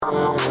New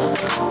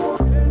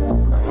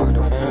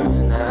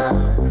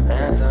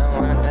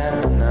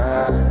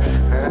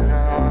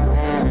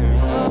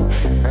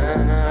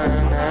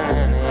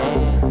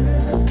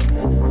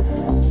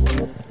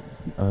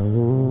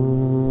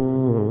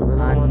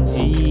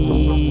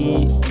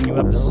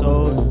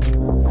episode.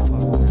 Fuck,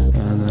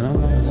 man.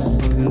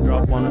 I'm gonna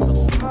drop one of the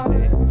home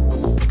today.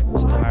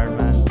 Just tired,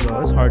 man. Yo,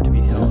 it's hard to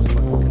be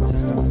fucking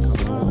consistent when it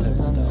comes to this type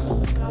of stuff.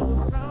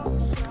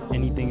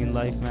 Anything in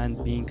life, man,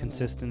 being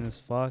consistent as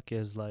fuck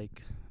is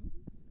like,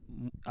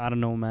 I don't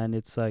know, man.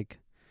 It's like,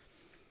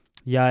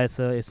 yeah, it's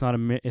not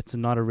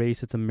a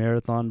race, it's a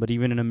marathon. But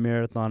even in a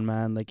marathon,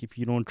 man, like if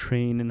you don't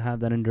train and have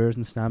that endurance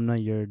and stamina,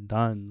 you're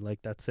done. Like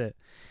that's it.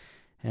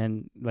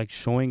 And like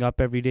showing up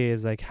every day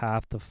is like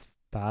half the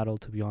battle,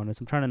 to be honest.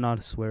 I'm trying to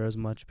not swear as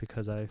much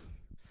because I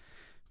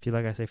feel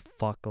like I say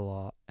fuck a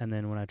lot. And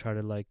then when I try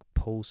to like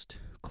post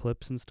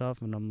clips and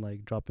stuff and I'm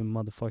like dropping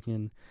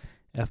motherfucking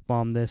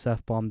F-bomb this,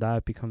 F-bomb that,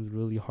 it becomes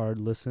really hard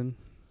to listen.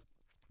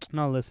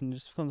 Not listen, it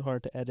just becomes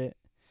hard to edit.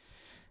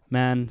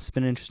 Man, it's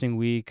been an interesting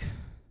week.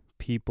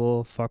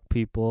 People, fuck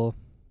people.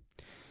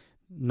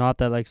 Not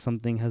that like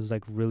something has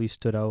like really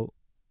stood out,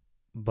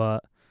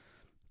 but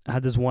I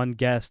had this one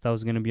guest that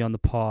was going to be on the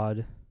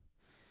pod,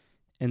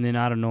 and then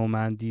I don't know,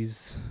 man,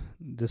 this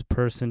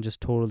person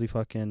just totally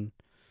fucking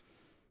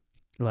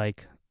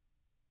like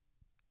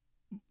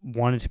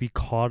wanted to be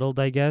coddled,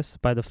 I guess,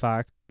 by the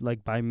fact,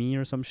 like by me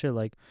or some shit,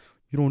 like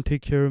you don't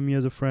take care of me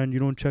as a friend, you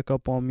don't check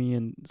up on me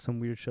and some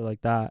weird shit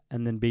like that.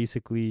 And then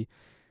basically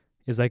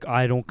is like,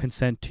 I don't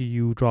consent to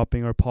you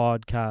dropping our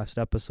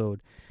podcast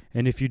episode,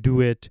 and if you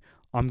do it,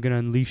 I'm going to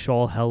unleash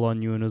all hell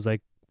on you. And it was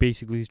like,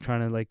 basically he's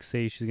trying to like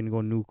say she's gonna go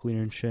nuclear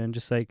and shit, and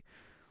just like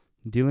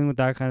dealing with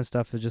that kind of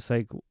stuff is just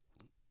like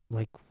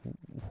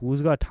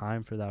who's got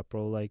time for that,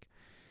 bro? Like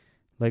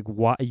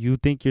why you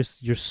think you're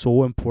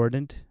so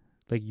important?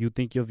 Like you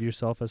think of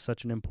yourself as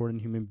such an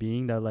important human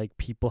being that like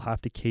people have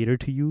to cater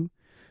to you,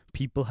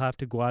 people have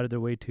to go out of their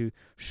way to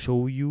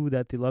show you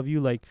that they love you?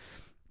 Like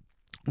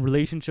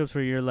relationships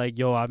where you're like,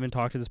 yo, I haven't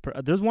talked to this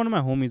there's one of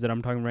my homies that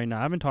I'm talking right now,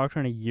 I haven't talked to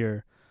her in a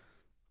year.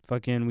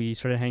 Fucking we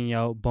started hanging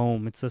out,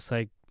 boom, it's just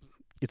like,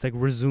 it's like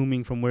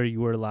resuming from where you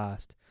were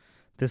last.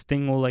 This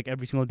thing will like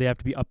every single day have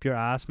to be up your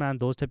ass, man.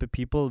 Those type of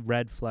people,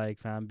 red flag,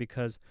 fam.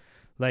 Because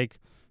like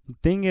the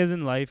thing is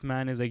in life,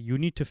 man, is like you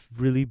need to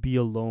really be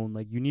alone.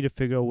 Like you need to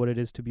figure out what it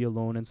is to be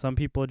alone. And some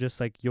people just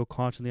like, yo,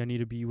 constantly I need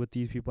to be with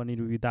these people, I need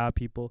to be with that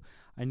people,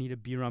 I need to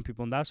be around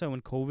people. And that's why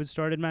when COVID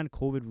started, man,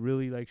 COVID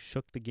really like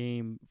shook the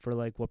game for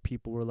like what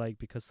people were like,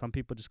 because some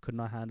people just could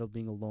not handle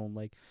being alone.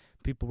 Like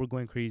people were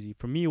going crazy.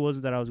 For me, it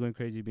wasn't that I was going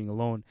crazy being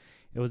alone.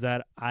 It was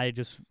that I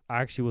just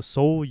actually was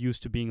so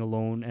used to being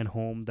alone and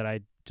home that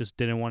I just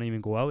didn't want to even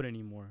go out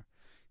anymore.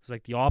 It was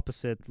like the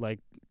opposite, like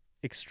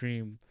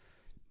extreme.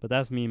 But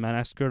that's me, man.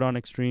 I skirt on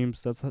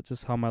extremes. That's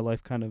just how my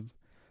life kind of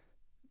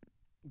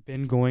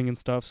been going and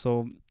stuff.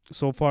 So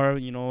far,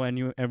 you know,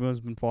 and everyone's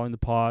been following the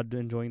pod,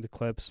 enjoying the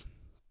clips.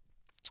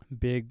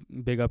 Big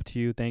up to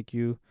you. Thank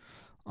you.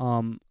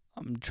 I'm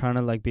trying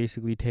to like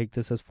basically take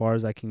this as far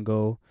as I can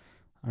go.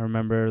 I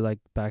remember like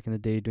back in the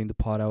day doing the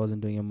pod, I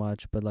wasn't doing it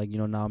much, but like, you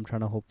know, now I'm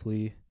trying to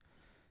hopefully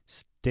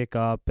stick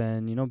up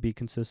and, you know, be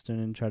consistent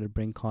and try to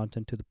bring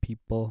content to the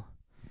people.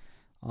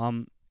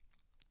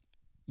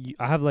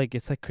 I have like,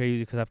 it's like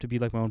crazy because I have to be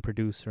like my own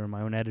producer,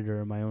 my own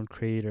editor, my own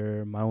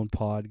creator, my own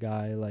pod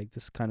guy. Like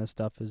this kind of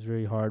stuff is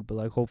very hard, but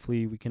like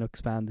hopefully we can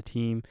expand the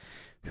team.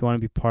 If you want to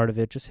be part of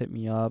it, just hit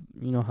me up.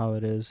 You know how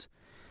it is.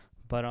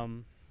 But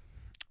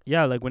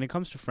yeah, like when it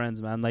comes to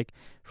friends, man, like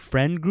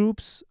friend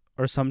groups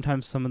are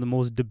sometimes some of the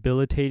most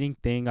debilitating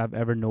thing I've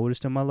ever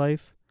noticed in my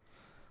life.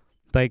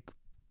 Like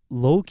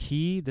low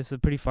key, this is a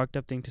pretty fucked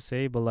up thing to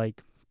say, but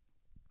like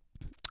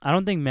I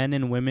don't think men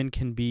and women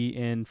can be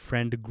in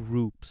friend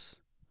groups.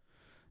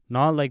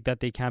 Not like that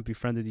they can't be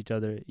friends with each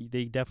other.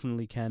 They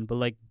definitely can. But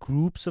like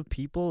groups of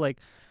people, like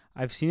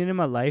I've seen it in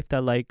my life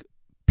that like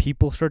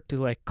people start to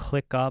like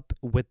click up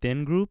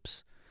within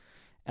groups.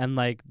 And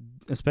like,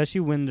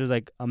 especially when there's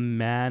like a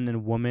man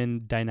and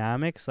woman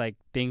dynamics, like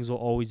things will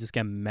always just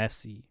get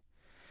messy.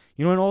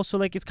 You know, and also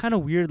like it's kind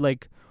of weird.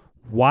 Like,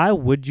 why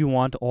would you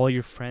want all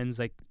your friends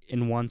like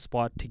in one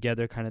spot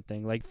together kind of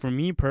thing? Like for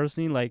me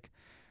personally, like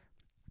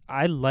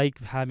I like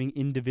having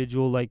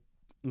individual like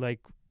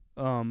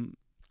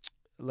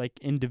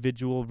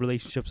individual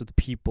relationships with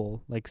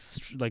people, like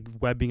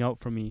webbing out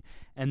for me.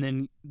 And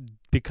then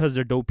because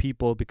they're dope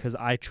people, because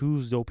I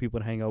choose dope people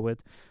to hang out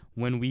with,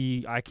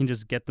 I can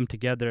just get them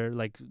together,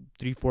 like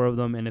 3-4 of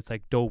them, and it's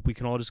like dope. We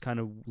can all just kind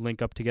of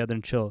link up together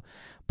and chill.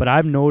 But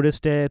I've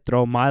noticed it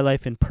throughout my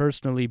life and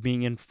personally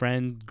being in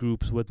friend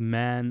groups with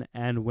men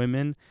and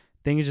women,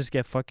 things just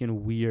get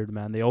fucking weird,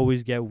 man. They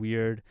always get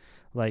weird,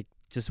 like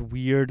just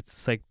weird.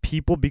 It's like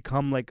people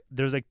become like,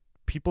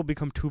 people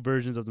become two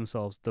versions of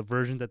themselves, the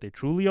version that they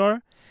truly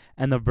are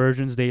and the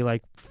versions they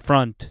like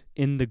front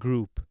in the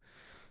group.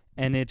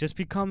 And it just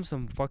becomes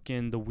some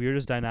fucking the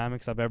weirdest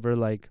dynamics I've ever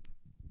like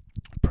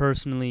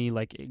personally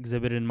like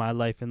exhibited in my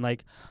life. And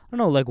like I don't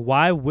know, like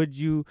why would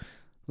you,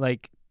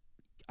 like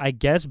I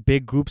guess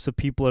big groups of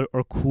people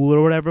are cool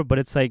or whatever, but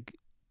it's like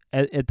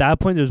at that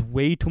point there's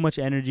way too much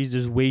energy,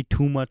 there's way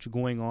too much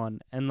going on.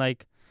 And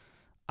like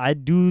I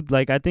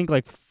think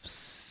like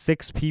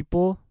 6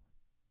 people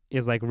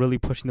is like really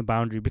pushing the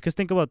boundary, because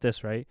think about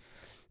this, right?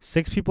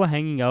 6 people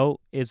hanging out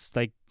is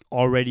like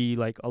already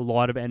like a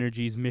lot of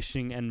energies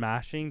mishing and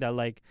mashing, that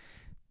like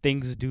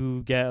things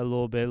do get a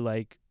little bit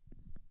like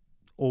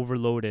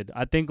overloaded.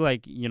 I think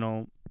like,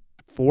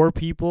 4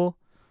 people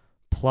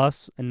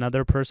plus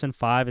another person,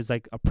 5 is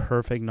like a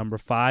perfect number.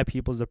 5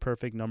 people is the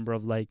perfect number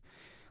of like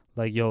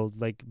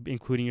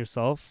including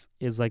yourself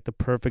is like the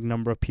perfect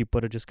number of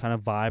people to just kind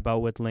of vibe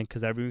out with, Link,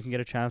 because everyone can get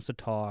a chance to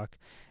talk,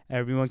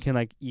 everyone can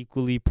like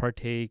equally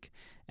partake,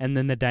 and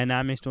then the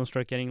dynamics don't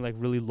start getting like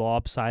really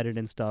lopsided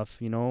and stuff,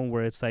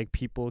 where it's like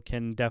people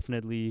can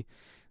definitely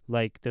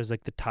like there's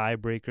like the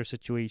tiebreaker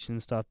situation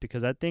and stuff.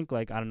 Because I think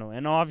like, I don't know,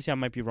 and obviously I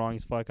might be wrong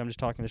as fuck, I'm just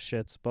talking the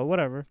shits, but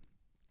whatever,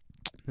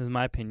 this is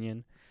my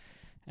opinion.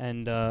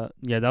 And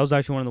yeah, that was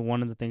actually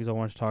one of the things I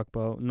wanted to talk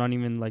about. Not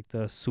even like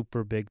the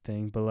super big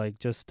thing, but like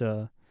just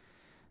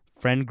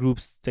friend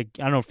groups. Like,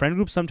 I don't know, friend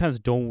groups sometimes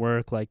don't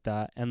work like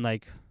that. And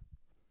like,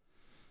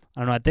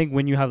 I don't know, I think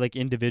when you have like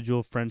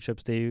individual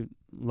friendships, they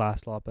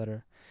last a lot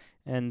better.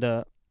 And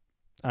I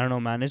don't know,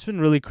 man, it's been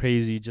really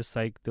crazy just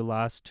like the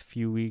last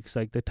few weeks,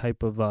 like the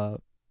type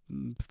of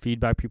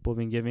feedback people have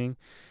been giving.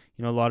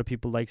 A lot of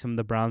people like some of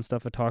the Brown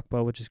stuff I talk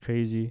about, which is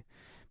crazy.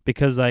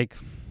 Because like,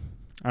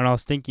 I don't know, I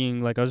was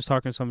thinking, like, I was just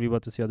talking to somebody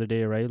about this the other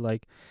day, right?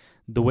 Like,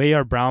 the way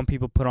our brown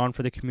people put on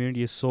for the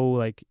community is so,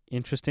 like,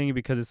 interesting,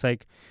 because it's,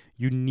 like,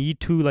 you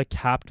need to, like,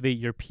 captivate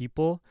your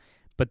people.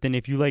 But then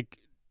if you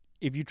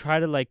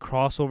try to, like,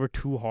 cross over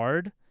too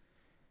hard,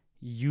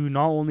 you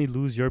not only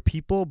lose your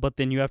people, but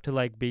then you have to,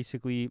 like,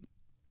 basically,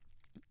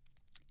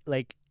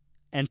 like,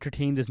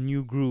 entertain this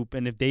new group.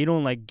 And if they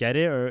don't, like, get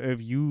it, or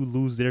if you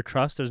lose their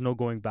trust, there's no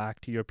going back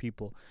to your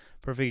people.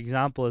 Perfect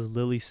example is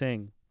Lily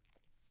Singh.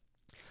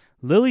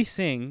 Lily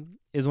Singh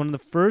is one of the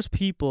first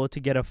people to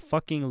get a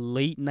fucking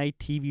late night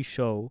TV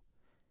show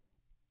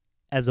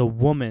as a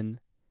woman,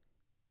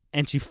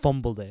 and she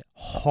fumbled it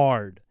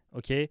hard,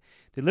 okay?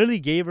 They literally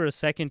gave her a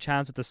second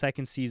chance at the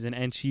second season,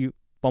 and she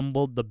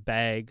fumbled the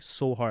bag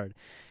so hard,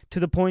 to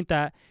the point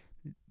that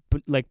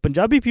like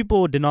Punjabi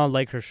people did not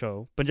like her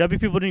show. Punjabi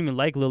people didn't even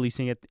like Lily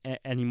Singh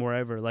anymore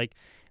ever. Like,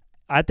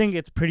 I think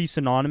it's pretty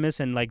synonymous,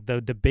 and like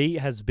the debate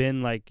has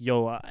been like,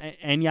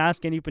 and you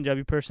ask any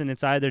Punjabi person,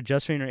 it's either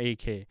Jasrain or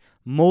AK.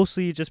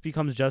 Mostly it just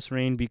becomes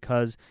Jasrain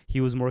because he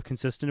was more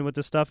consistent with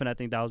the stuff, and I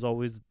think that was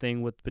always the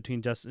thing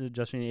between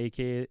Jasrain and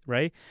AK,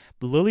 right?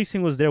 But Lily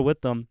Singh was there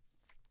with them.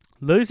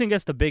 Lily Singh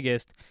gets the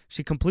biggest.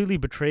 She completely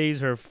betrays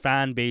her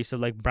fan base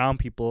of like brown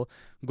people,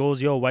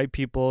 goes, white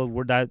people,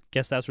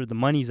 guess that's where the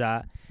money's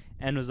at,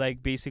 and was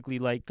like basically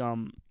like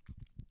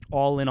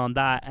all in on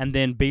that, and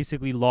then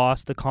basically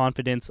lost the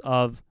confidence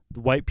of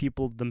the white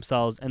people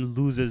themselves and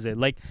loses it.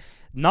 Like,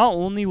 not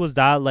only was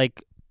that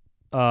like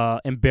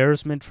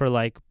embarrassment for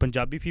like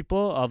Punjabi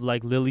people of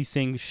like Lily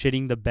Singh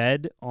shitting the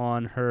bed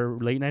on her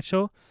late night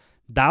show,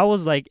 that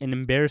was like an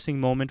embarrassing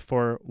moment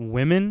for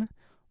women,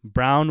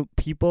 brown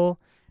people,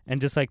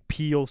 and just like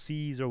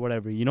POCs or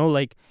whatever,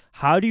 like,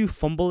 how do you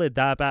fumble it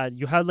that bad?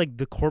 You had like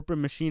the corporate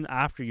machine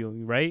after you,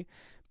 right?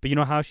 But you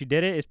know how she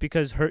did it? It's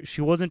because she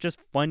wasn't just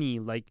funny.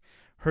 Like,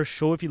 her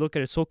show, if you look at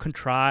it, it's so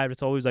contrived.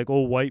 It's always like,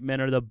 oh, white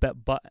men are the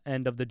butt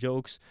end of the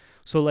jokes.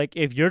 So like,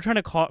 if you're trying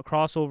to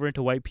cross over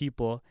into white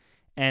people,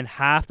 and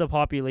half the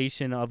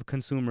population of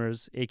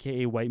consumers,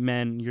 aka white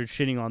men, you're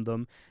shitting on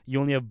them, you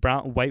only have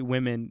white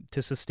women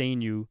to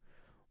sustain you,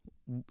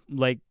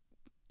 like,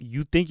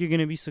 you think you're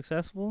gonna be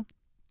successful?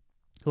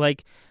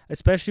 Like,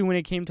 especially when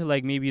it came to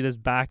like maybe this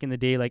back in the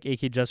day, like AK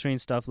Jasrain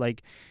stuff,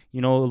 like, a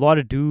lot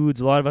of dudes,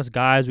 a lot of us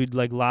guys, we'd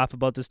like laugh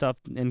about this stuff,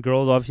 and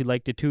girls obviously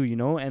liked it too,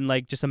 and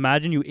like, just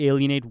imagine you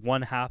alienate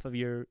one half of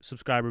your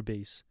subscriber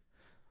base.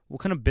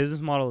 What kind of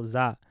business model is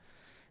that?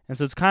 And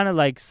so it's kind of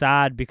like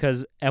sad,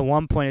 because at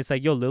one point it's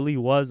like, Lily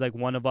was like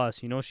one of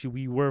us,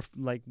 we were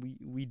like,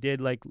 we did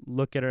like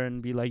look at her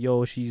and be like,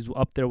 she's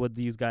up there with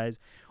these guys.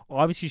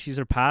 Obviously she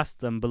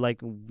surpassed them, but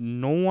like,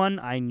 no one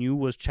I knew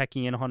was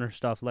checking in on her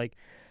stuff. Like,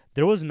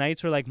 there was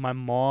nights where like my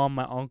mom,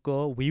 my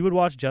uncle, we would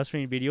watch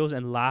Jasrain videos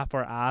and laugh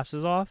our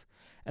asses off,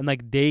 and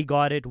like, they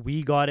got it,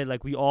 we got it,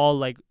 like, we all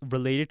like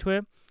related to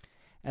it.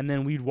 And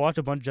then we'd watch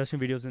a bunch of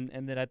Jasrain videos,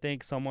 and then I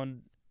think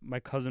my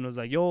cousin was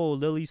like,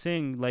 Lily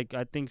Singh, like,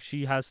 I think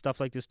she has stuff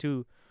like this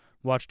too.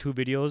 Watched 2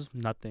 videos,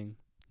 nothing.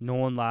 No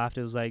one laughed.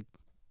 It was like,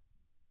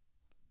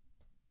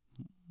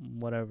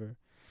 whatever.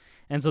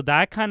 And so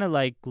that kind of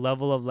like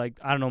level of like,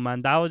 I don't know,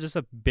 man, that was just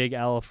a big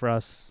L for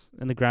us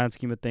in the grand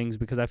scheme of things,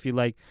 because I feel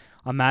like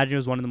Imagine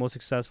was one of the most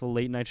successful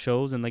late night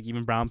shows, and like,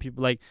 even brown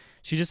people, like,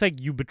 she just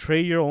like, you betray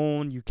your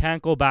own, you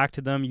can't go back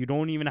to them, you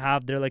don't even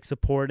have their like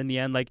support in the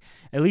end. Like,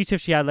 at least if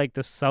she had like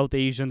the South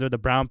Asians or the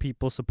brown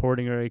people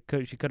supporting her,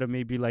 she could have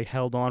maybe like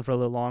held on for a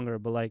little longer.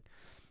 But like,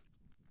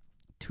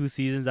 2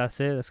 seasons, that's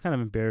it. That's kind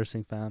of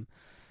embarrassing, fam.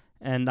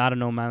 And I don't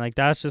know, man, like,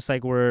 that's just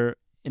like where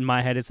in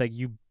my head it's like,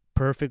 you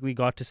perfectly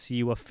got to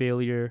see what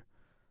failure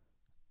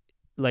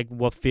like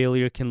what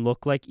failure can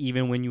look like,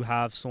 even when you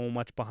have so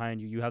much behind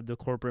you. You have the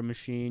corporate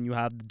machine, you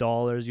have the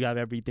dollars, you have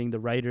everything, the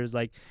writers.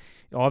 Like,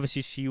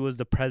 obviously she was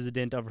the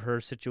president of her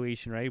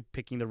situation, right?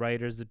 Picking the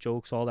writers, the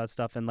jokes, all that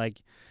stuff, and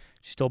like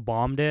she still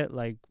bombed it.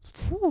 Like,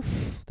 whew,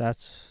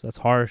 that's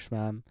harsh,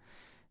 man.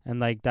 And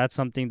like that's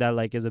something that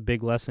like is a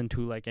big lesson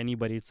to like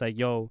anybody. It's like,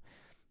 yo,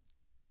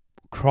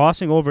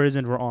 crossing over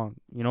isn't wrong.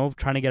 You know,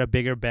 trying to get a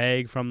bigger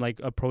bag from like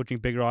approaching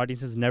bigger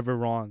audiences is never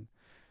wrong.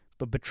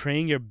 But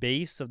betraying your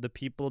base of the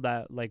people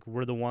that like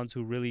were the ones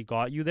who really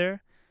got you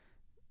there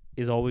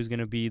is always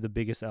gonna be the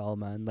biggest L,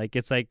 man. Like,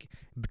 it's like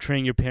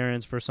betraying your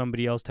parents for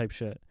somebody else type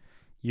shit.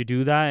 You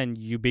do that and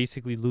you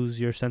basically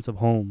lose your sense of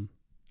home.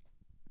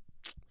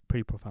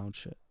 Pretty profound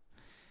shit.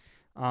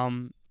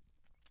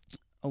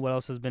 What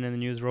else has been in the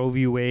news? Roe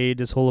v. Wade,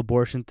 this whole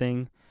abortion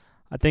thing.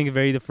 I think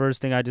the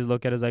first thing I just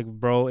look at is like,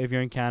 bro, if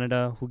you're in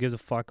Canada, who gives a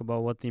fuck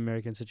about what the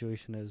American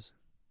situation is?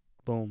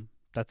 Boom.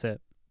 That's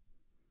it.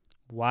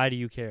 Why do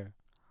you care?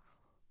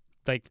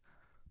 Like,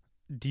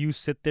 do you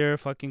sit there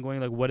fucking going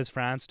like, what is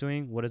France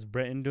doing? What is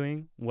Britain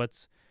doing?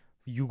 What's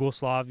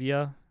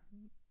Yugoslavia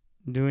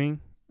doing?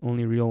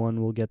 Only real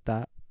one will get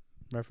that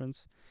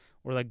reference.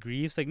 Or like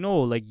Greece, like, no,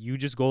 like you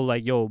just go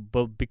like, yo,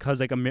 but because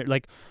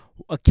like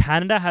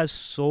Canada has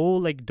so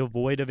like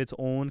devoid of its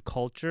own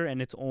culture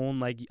and its own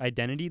like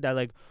identity that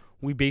like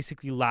we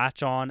basically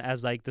latch on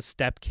as like the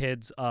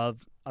stepkids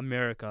of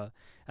America,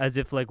 as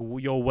if like,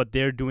 yo, what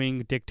they're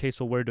doing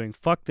dictates what we're doing.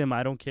 Fuck them,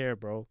 I don't care,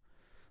 bro.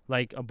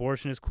 Like,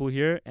 abortion is cool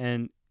here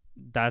and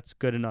that's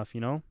good enough,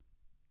 you know?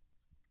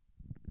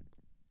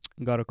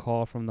 Got a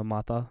call from the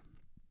mata.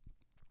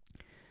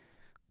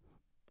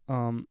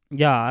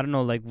 Yeah, I don't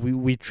know, like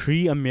we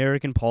treat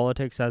American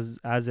politics as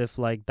if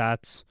like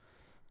that's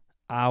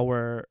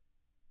our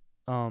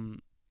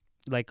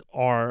like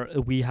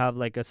we have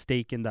like a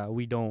stake in that.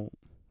 We don't.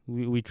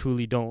 We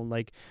truly don't.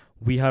 Like,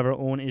 we have our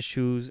own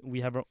issues,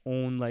 we have our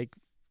own like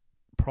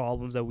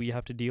problems that we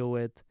have to deal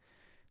with.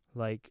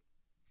 Like,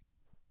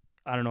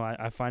 I don't know,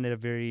 I find it a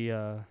very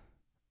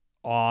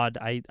odd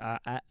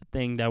I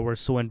thing that we're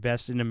so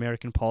invested in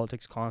American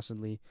politics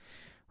constantly.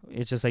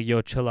 It's just like,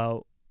 yo, chill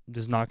out.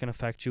 This is not going to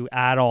affect you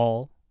at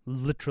all,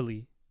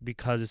 literally,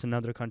 because it's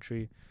another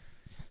country.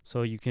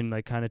 So you can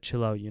like kind of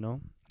chill out, you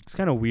know? It's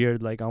kind of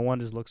weird. Like, I want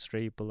to just look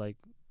straight, but like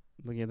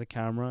looking at the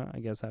camera, I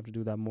guess I have to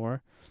do that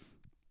more.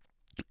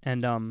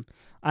 And I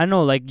don't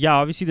know, like, yeah,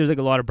 obviously there's like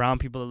a lot of brown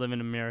people that live in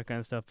America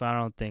and stuff, but I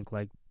don't think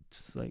like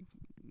it's like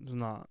it's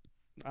not.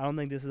 I don't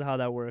think this is how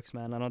that works,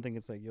 man. I don't think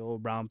it's like, yo,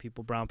 brown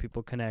people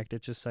connect.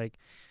 It's just like,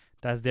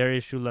 that's their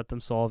issue, let them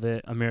solve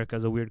it.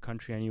 America's a weird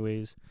country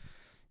anyways.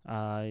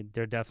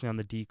 They're definitely on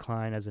the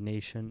decline as a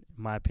nation,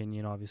 in my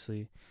opinion,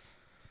 obviously.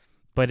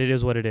 But it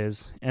is what it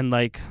is. And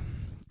like,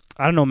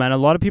 I don't know, man. A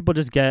lot of people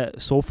just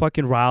get so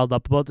fucking riled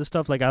up about this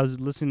stuff. Like, I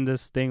was listening to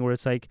this thing where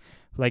it's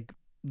like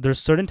there's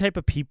certain type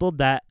of people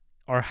that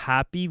are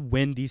happy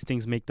when these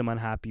things make them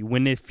unhappy.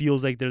 When it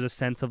feels like there's a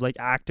sense of like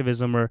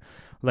activism or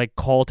like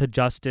call to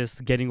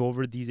justice, getting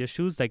over these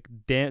issues, like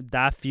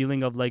that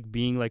feeling of like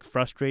being like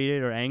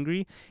frustrated or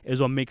angry is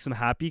what makes them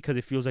happy, because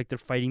it feels like they're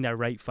fighting that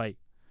right fight.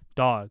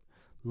 Dog.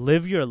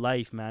 Live your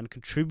life, man.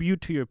 Contribute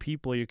to your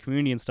people, your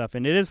community and stuff.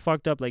 And it is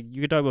fucked up. Like,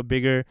 you could talk about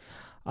bigger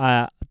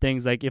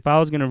things. Like, if I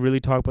was going to really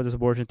talk about this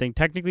abortion thing,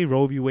 technically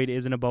Roe v. Wade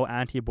isn't about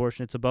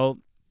anti-abortion. It's about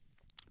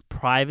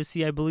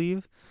privacy, I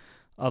believe,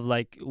 of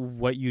like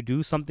what you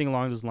do, something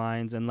along those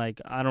lines. And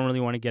like, I don't really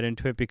want to get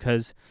into it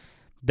because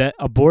the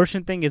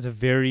abortion thing is a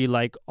very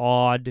like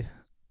odd,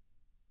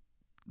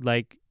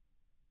 like,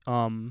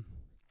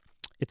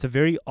 it's a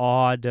very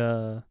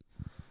odd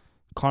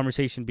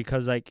conversation,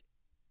 because like,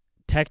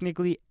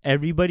 technically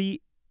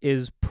everybody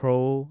is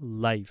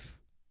pro-life,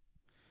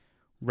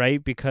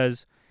 right?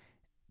 Because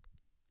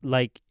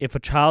like, if a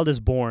child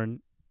is born,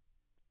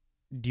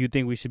 do you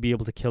think we should be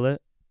able to kill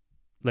it?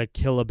 Like,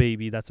 kill a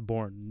baby that's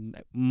born?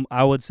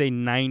 I would say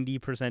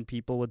 90%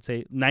 people would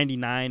say,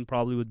 99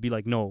 probably would be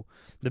like, no,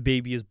 the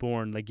baby is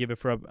born, like, give it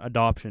for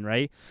adoption,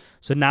 right?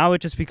 So now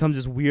it just becomes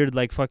this weird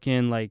like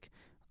fucking like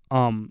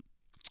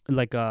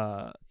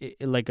a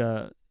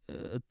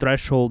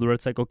threshold where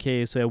it's like,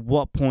 okay, so at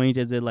what point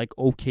is it like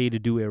okay to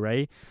do it,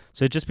 right?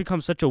 So it just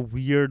becomes such a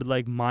weird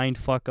like mind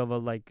fuck of a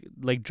like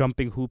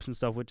jumping hoops and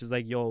stuff, which is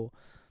like, yo,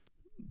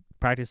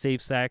 practice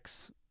safe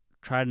sex,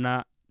 try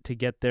not to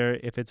get there.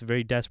 If it's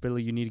very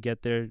desperately you need to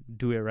get there,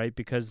 do it, right?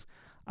 Because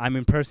I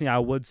mean, personally, I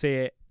would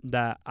say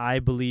that I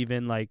believe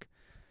in like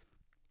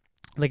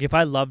if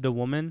I loved a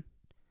woman,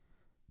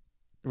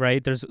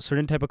 right, there's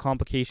certain type of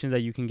complications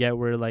that you can get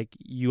where like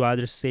you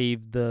either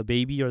save the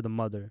baby or the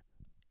mother.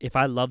 If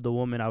I love the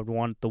woman, I would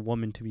want the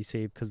woman to be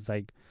saved, because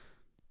like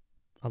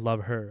I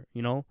love her,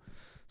 you know?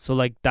 So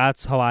like,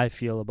 that's how I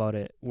feel about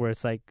it, where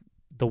it's like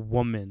the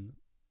woman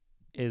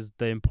is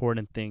the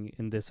important thing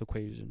in this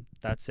equation.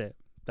 That's it.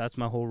 That's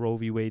my whole Roe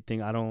v. Wade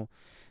thing. I don't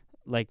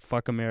like,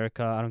 fuck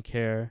America. I don't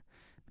care.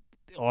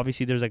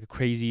 Obviously there's like a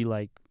crazy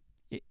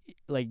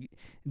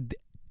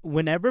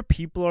whenever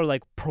people are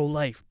like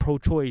pro-life,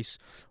 pro-choice,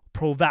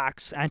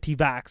 pro-vax,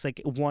 anti-vax,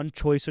 like one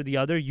choice or the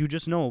other. You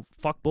just know,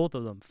 fuck both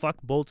of them, fuck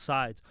both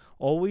sides.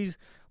 Always,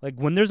 like,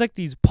 when there's like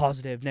these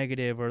positive,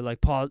 negative, or like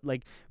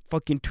like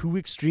fucking two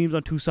extremes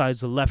on two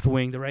sides, the left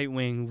wing, the right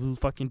wing,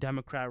 fucking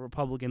Democrat,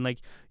 Republican, like,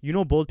 you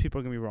know, both people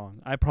are gonna be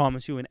wrong. I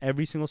promise you, in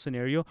every single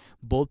scenario,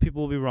 both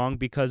people will be wrong,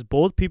 because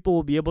both people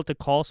will be able to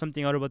call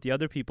something out about the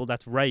other people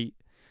that's right.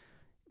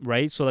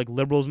 Right? So like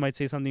liberals might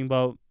say something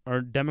about,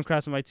 or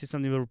Democrats might say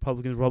something about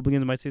Republicans,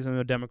 Republicans might say something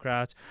about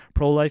Democrats,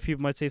 pro-life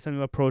people might say something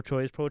about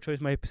pro-choice, pro-choice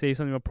might say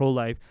something about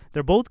pro-life.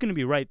 They're both going to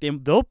be right.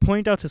 They'll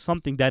point out to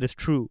something that is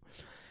true.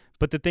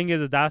 But the thing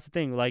is that's the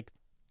thing, like,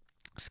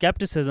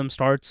 skepticism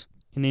starts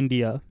in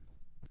India.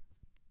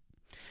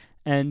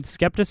 And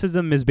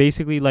skepticism is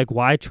basically like,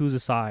 why choose a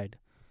side?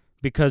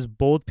 Because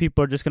both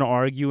people are just going to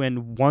argue,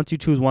 and once you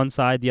choose one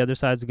side, the other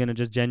side is going to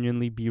just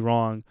genuinely be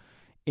wrong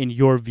in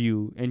your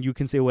view, and you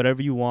can say whatever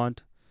you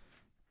want.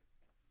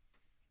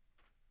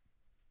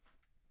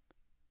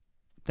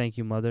 Thank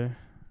you, mother.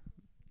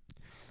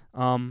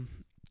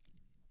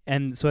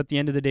 And so at the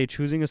end of the day,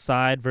 choosing a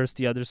side versus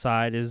the other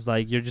side is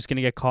like, you're just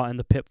gonna get caught in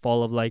the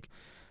pitfall of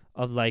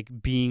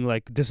being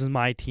like, this is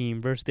my team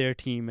versus their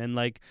team, and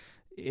like,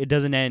 it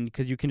doesn't end,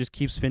 because you can just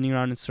keep spinning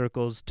around in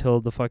circles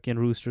till the fucking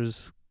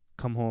roosters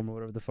come home, or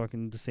whatever the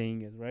fucking the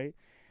saying is, right?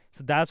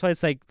 So that's why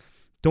it's like,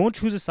 don't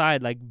choose a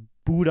side, like,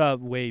 Buddha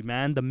way,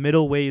 man. The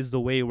middle way is the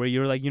way where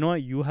you're like, you know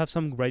what, you have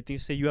some right thing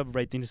to say, you have a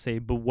right thing to say,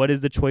 but what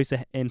is the choice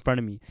in front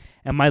of me?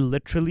 Am I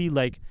literally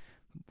like,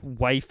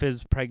 wife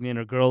is pregnant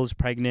or girl is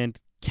pregnant,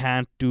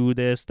 can't do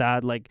this,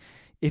 that? Like,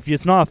 if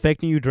it's not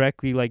affecting you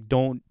directly, like,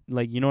 don't,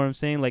 like, you know what I'm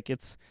saying? Like,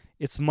 it's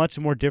much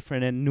more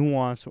different and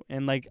nuanced,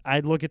 and like,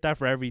 I look at that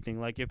for everything.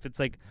 Like, if it's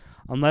like,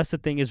 unless the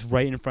thing is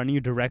right in front of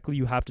you directly,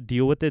 you have to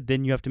deal with it,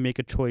 then you have to make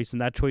a choice,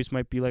 and that choice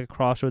might be like a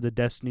crossroad, the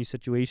destiny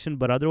situation.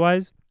 But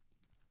otherwise,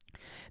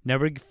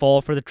 never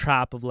fall for the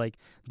trap of like,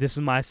 this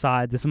is my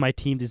side, this is my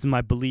team, this is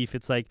my belief.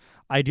 It's like,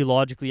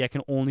 ideologically, I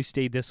can only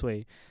stay this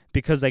way,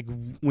 because like,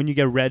 when you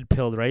get red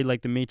pilled, right?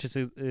 Like the Matrix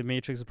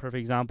is a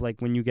perfect example.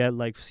 Like, when you get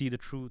like, see the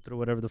truth or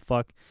whatever the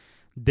fuck,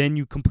 then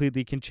you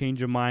completely can change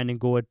your mind and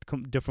go a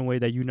different way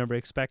that you never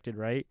expected,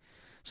 right?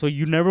 So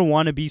you never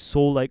want to be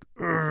so like,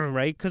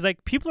 right? Because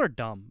like, people are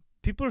dumb.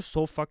 People are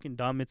so fucking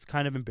dumb. It's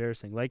kind of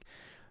embarrassing. Like,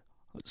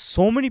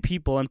 so many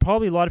people, and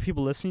probably a lot of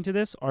people listening to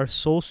this, are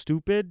so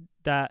stupid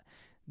that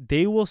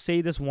they will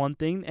say this one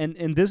thing,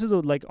 and this is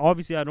like,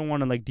 obviously I don't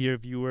want to, like, dear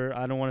viewer,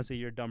 I don't want to say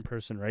you're a dumb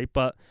person, right?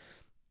 But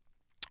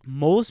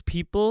most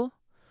people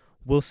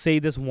will say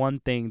this one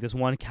thing, this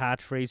one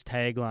catchphrase,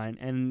 tagline,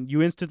 and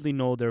you instantly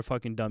know they're a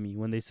fucking dummy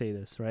when they say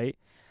this, right?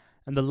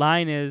 And the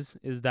line is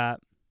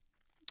that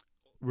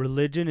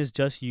religion is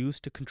just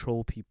used to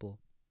control people.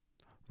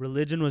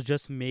 Religion was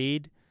just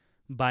made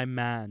by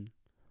man.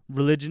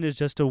 Religion is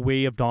just a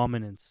way of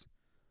dominance.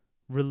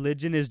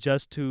 Religion is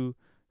just to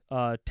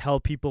tell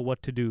people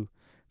what to do.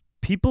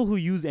 People who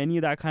use any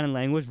of that kind of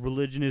language,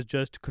 religion is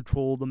just to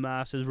control the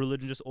masses,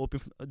 religion just open,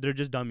 they're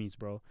just dummies,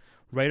 bro.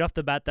 Right off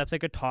the bat, that's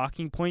like a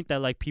talking point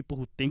that like people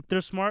who think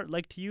they're smart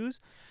like to use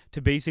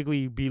to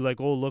basically be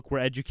like, oh, look, we're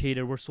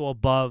educated, we're so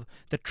above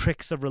the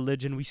tricks of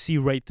religion, we see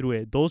right through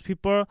it. Those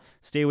people,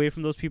 stay away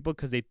from those people,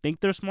 because they think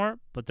they're smart,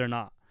 but they're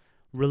not.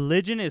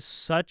 Religion is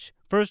such,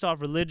 first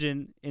off,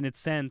 religion in its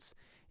sense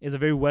is a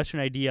very Western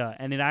idea,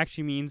 and it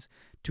actually means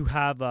to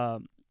have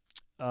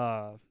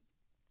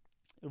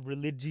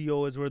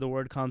religio is where the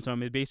word comes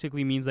from. It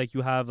basically means like,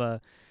 you have a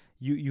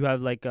you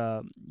have like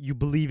you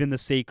believe in the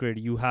sacred,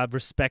 you have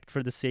respect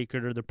for the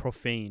sacred or the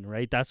profane,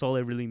 right? That's all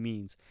it really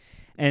means.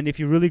 And if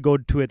you really go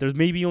to it, there's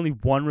maybe only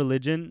one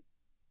religion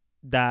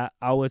that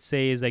I would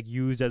say is like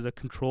used as a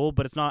control,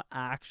 but it's not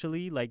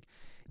actually like,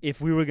 if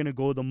we were gonna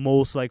go the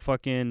most like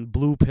fucking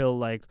blue pill,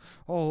 like,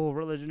 oh,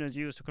 religion is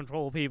used to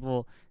control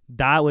people,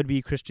 that would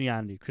be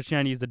Christianity.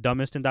 Christianity is the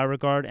dumbest in that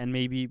regard, and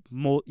maybe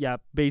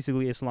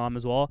basically Islam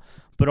as well.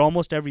 But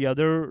almost every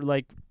other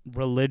like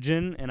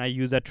religion, and I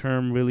use that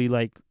term really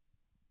like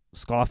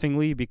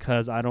scoffingly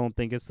because I don't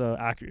think it's an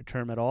accurate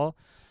term at all.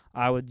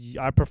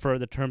 I prefer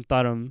the term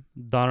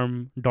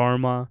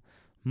dharma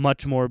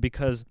much more,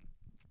 because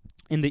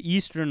in the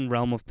Eastern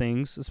realm of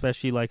things,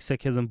 especially like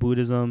Sikhism,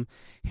 Buddhism,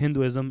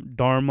 Hinduism,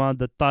 Dharma,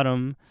 the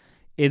Dharam,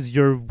 is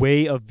your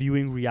way of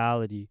viewing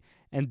reality,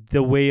 and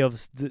the way of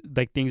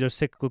like, things are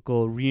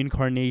cyclical,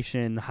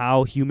 reincarnation,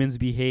 how humans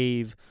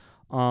behave,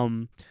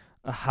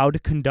 how to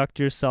conduct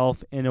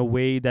yourself in a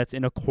way that's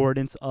in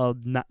accordance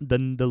of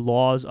the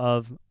laws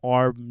of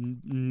our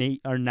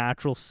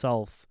natural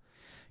self.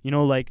 You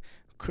know, like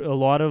a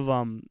lot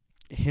of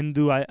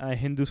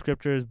Hindu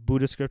scriptures,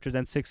 Buddhist scriptures,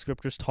 and Sikh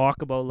scriptures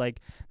talk about like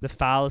the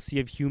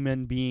fallacy of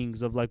human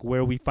beings, of like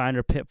where we find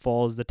our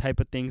pitfalls, the type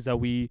of things that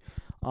we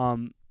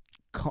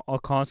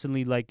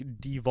constantly like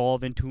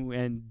devolve into,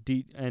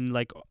 and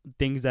like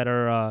things that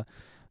are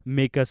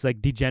make us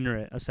like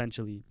degenerate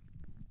essentially.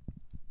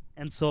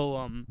 And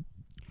so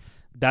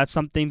that's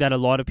something that a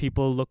lot of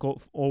people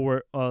look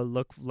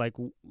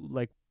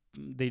like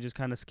they just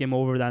kind of skim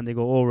over that, and they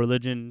go, oh,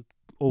 religion,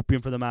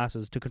 opium for the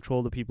masses to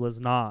control the people, is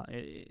not.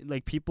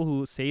 Like, people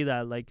who say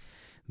that, like,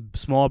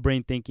 small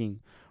brain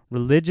thinking.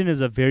 Religion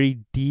is a very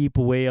deep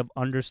way of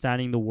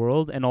understanding the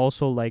world, and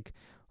also like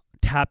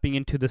tapping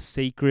into the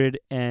sacred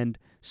and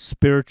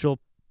spiritual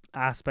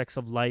aspects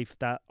of life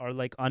that are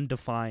like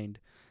undefined,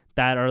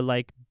 that are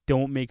like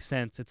don't make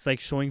sense. It's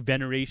like showing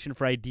veneration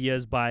for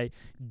ideas by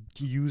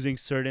using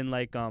certain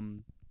like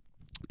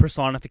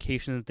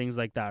personifications and things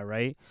like that,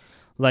 right?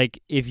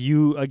 Like if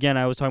you, again,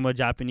 I was talking about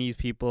Japanese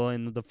people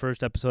in the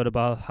first episode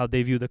about how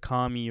they view the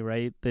kami,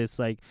 right? This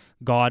like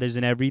God is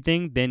in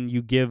everything. Then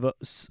you give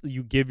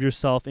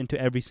yourself into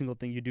every single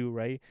thing you do,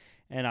 right?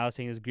 And I was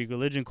saying this Greek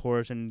religion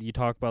course, and you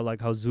talk about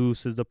like how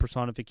Zeus is the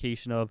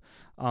personification of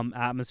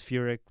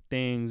atmospheric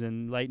things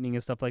and lightning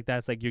and stuff like that.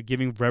 It's like you're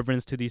giving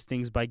reverence to these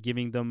things by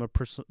giving them a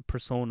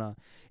persona.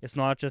 It's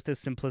not just as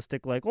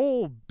simplistic like,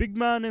 oh, big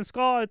man in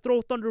sky,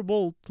 throw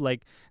thunderbolt.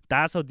 Like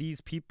that's how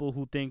these people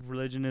who think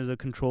religion is a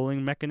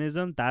controlling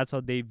mechanism, that's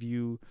how they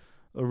view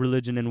a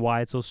religion and why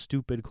it's so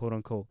stupid, quote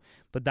unquote.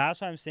 But that's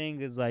what I'm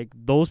saying is like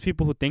those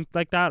people who think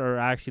like that are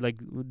actually like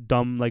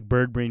dumb, like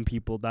bird brain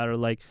people that are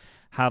like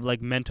have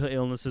like mental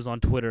illnesses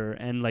on Twitter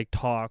and like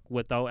talk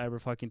without ever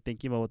fucking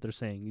thinking about what they're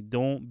saying.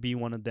 Don't be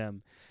one of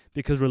them,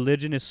 because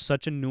religion is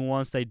such a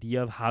nuanced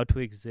idea of how to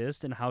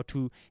exist and how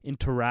to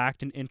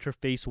interact and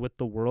interface with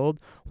the world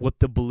with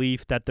the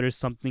belief that there is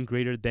something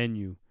greater than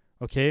you.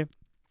 Okay?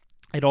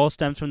 It all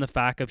stems from the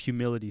fact of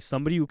humility.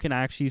 Somebody who can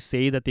actually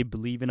say that they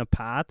believe in a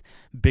path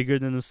bigger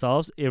than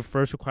themselves, it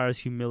first requires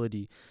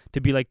humility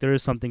to be like, there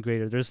is something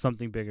greater, there's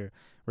something bigger,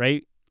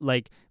 right?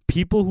 Like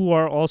people who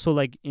are also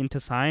like into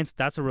science,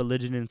 that's a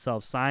religion in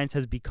itself. Science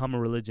has become a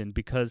religion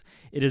because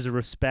it is a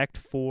respect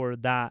for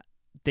that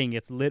thing.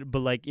 It's lit, but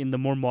like in the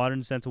more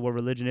modern sense of what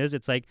religion is,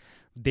 it's like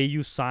they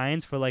use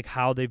science for like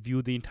how they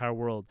view the entire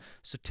world,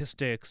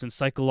 statistics and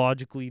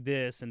psychologically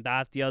this and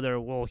that the other.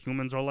 Well,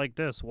 humans are like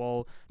this,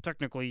 well,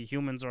 technically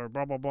humans are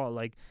blah blah blah.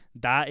 Like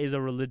that is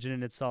a religion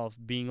in itself,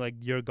 being like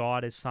your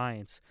god is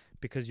science,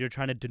 because you're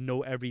trying to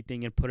denote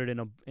everything and put it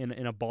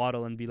in a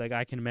bottle and be like,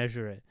 I can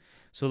measure it.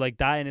 So like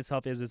that in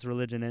itself is its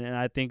religion. And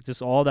I think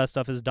just all that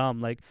stuff is dumb.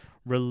 Like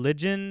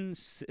religion,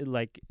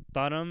 like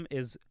Dharam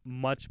is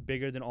much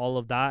bigger than all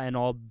of that, and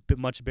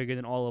much bigger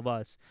than all of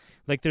us.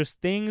 Like there's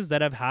things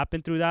that have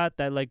happened through that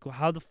like,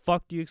 how the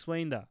fuck do you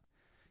explain that?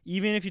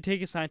 Even if you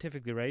take it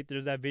scientifically, right?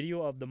 There's that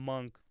video of the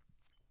monk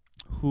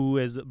who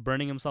is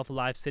burning himself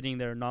alive, sitting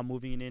there, not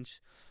moving an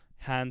inch,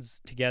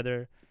 hands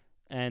together,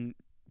 and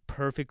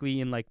perfectly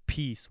in like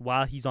peace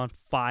while he's on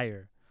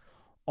fire.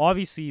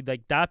 Obviously,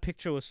 like that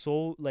picture was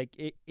so like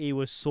it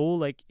was so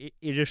like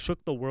it just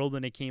shook the world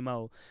when it came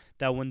out,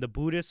 that when the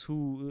Buddhists,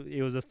 who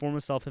it was a form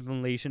of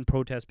self-immolation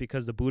protest,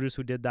 because the Buddhist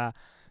who did that,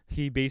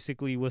 he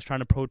basically was trying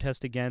to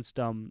protest against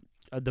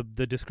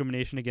the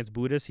discrimination against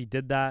Buddhists. He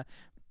did that,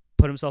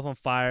 put himself on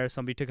fire.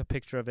 Somebody took a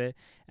picture of it,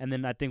 and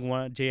then I think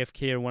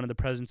JFK or one of the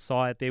presidents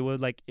saw it. They were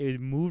like, it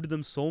moved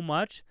them so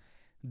much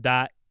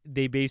that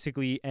they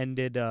basically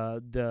ended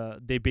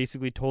they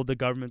basically told the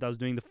government that was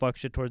doing the fuck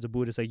shit towards the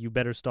Buddhists, like, you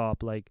better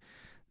stop, like,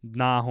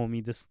 nah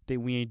homie,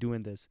 we ain't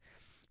doing this.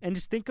 And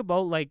just think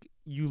about, like,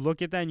 you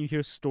look at that and you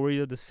hear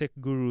stories of the Sikh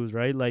gurus,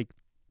 right? Like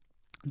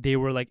they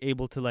were like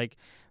able to like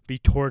be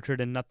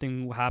tortured and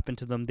nothing happened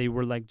to them. They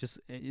were like just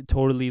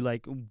totally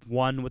like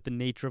one with the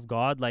nature of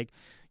God. Like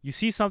you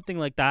see something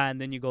like that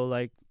and then you go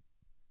like,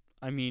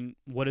 I mean,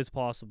 what is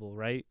possible,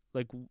 right?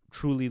 Like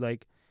truly,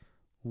 like,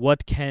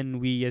 what can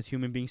we as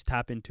human beings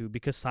tap into?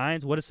 Because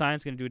science, what is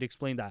science going to do to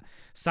explain that?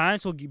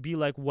 Science will be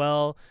like,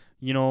 well,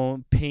 you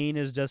know, pain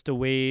is just a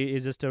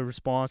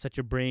response that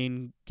your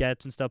brain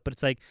gets and stuff. But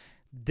it's like,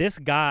 this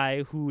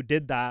guy who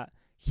did that,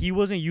 he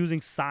wasn't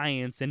using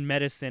science and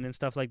medicine and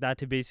stuff like that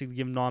to basically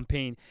give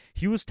non-pain.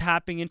 He was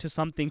tapping into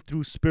something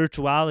through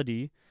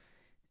spirituality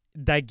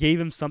that gave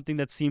him something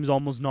that seems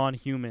almost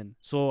non-human.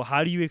 So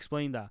how do you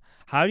explain that?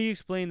 How do you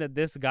explain that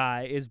this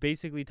guy is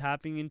basically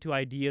tapping into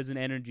ideas and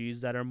energies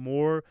that are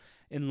more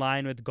in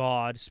line with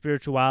God,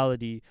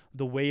 spirituality,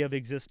 the way of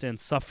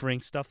existence,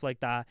 suffering, stuff like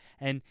that,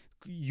 and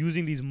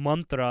using these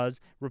mantras,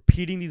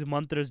 repeating these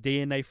mantras day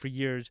and night for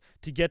years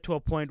to get to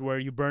a point where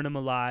you burn him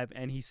alive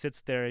and he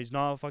sits there, he's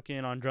not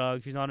fucking on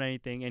drugs, he's not on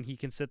anything, and he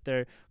can sit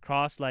there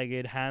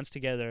cross-legged, hands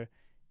together,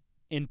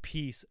 in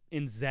peace,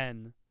 in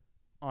zen,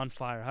 on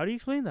fire. How do you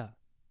explain that?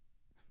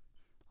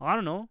 I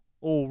don't know.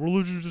 Oh,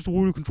 religion is just a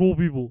way to control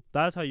people.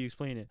 That's how you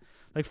explain it.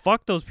 Like,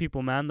 fuck those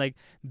people, man. Like,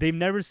 they've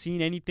never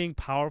seen anything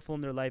powerful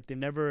in their life. They've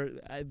never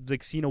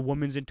like seen a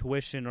woman's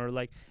intuition or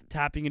like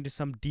tapping into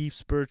some deep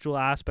spiritual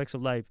aspects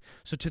of life.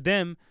 So to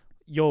them,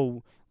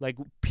 yo, like,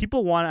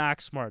 people want to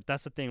act smart.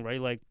 That's the thing, right?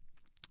 Like,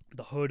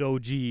 the hood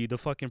OG, the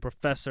fucking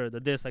professor, the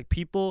this. Like,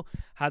 people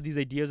have these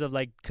ideas of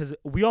like, because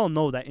we all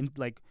know that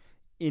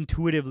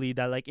intuitively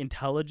that like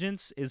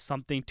intelligence is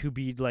something to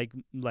be like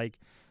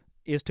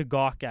is to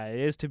gawk at. It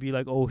is to be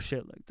like, oh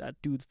shit, like that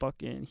dude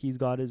fucking, he's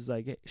got his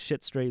like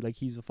shit straight, like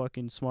he's a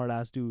fucking smart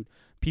ass dude.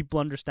 People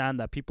understand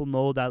that. People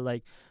know that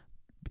like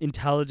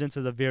intelligence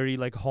is a very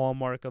like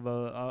hallmark of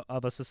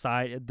a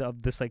society,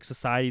 of this like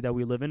society that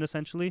we live in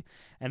essentially,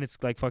 and it's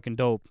like fucking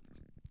dope.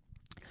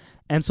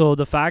 And so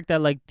the fact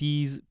that like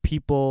these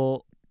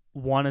people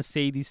want to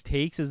say these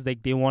takes is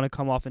like they want to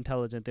come off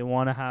intelligent. They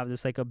want to have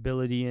this like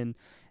ability and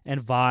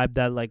vibe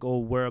that like, oh,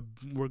 we're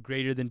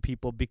greater than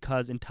people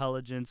because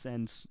intelligence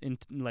and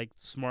like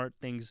smart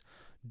things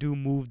do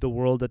move the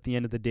world at the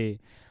end of the day.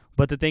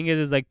 But the thing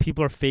is like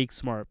people are fake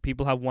smart.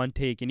 People have one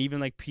take, and even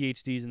like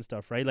PhDs and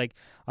stuff, right? Like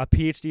a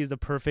PhD is the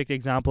perfect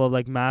example of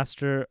like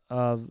master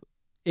of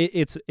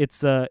it's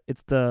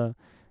the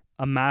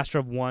a master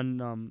of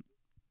one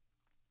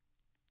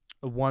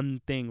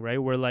thing, right?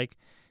 Where like,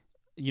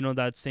 you know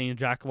that saying,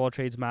 jack of all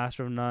trades,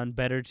 master of none,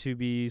 better to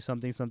be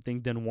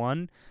something than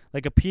one.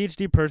 Like a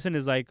PhD person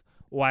is like,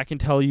 oh, I can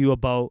tell you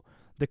about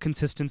the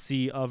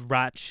consistency of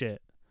rat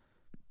shit.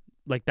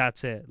 Like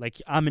that's it. Like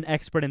I'm an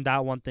expert in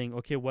that one thing.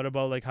 Okay, what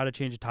about like how to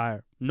change a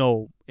tire?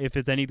 No, if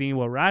it's anything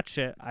about rat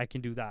shit, I can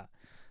do that.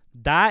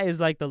 That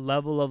is like the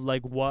level of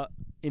like what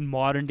in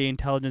modern day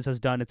intelligence has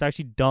done. It's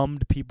actually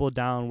dumbed people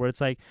down, where it's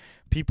like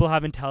people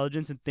have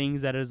intelligence in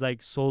things that is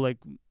like so like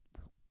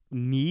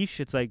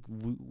niche. It's like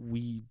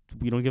we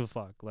don't give a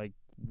fuck. Like,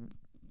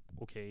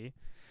 okay.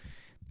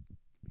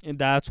 And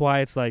that's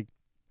why it's like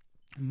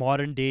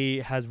modern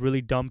day has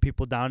really dumbed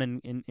people down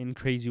in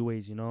crazy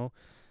ways, you know.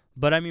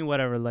 But I mean,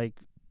 whatever. Like,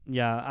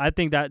 yeah, I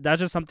think that's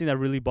just something that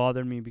really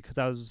bothered me, because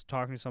I was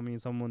talking to somebody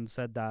and someone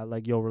said that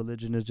like, yo,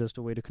 religion is just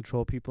a way to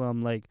control people.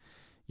 I'm like,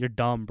 you're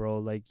dumb, bro.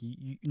 Like,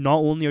 you not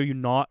only are you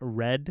not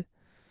read,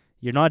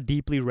 you're not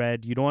deeply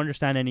read. You don't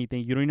understand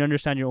anything. You don't even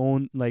understand your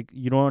own, like,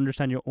 you don't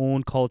understand your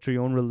own culture,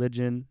 your own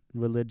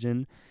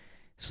religion.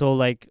 So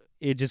like,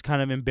 it's just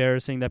kind of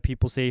embarrassing that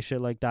people say shit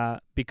like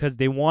that because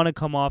they want to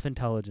come off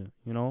intelligent,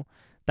 you know.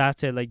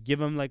 That's it. Like, give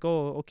them like,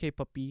 oh, okay,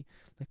 puppy.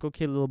 Like,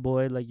 okay, little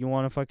boy. Like, you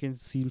want to fucking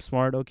seem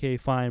smart? Okay,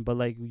 fine. But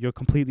like, you're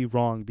completely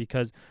wrong,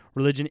 because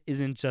religion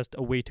isn't just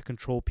a way to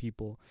control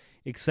people,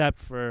 except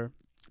for,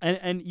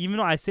 and even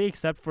though I say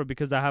except for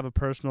because I have a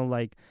personal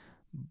like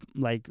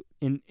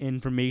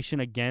information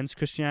against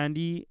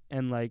Christianity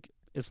and like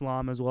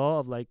Islam as well,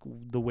 of like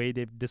the way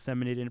they've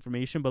disseminated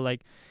information, but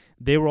like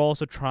they were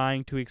also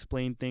trying to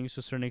explain things to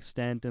a certain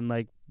extent and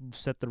like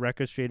set the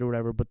record straight or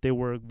whatever, but they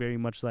were very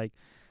much like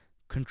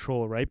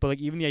control, right? But like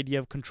even the idea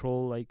of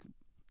control, like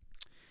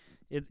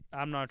it,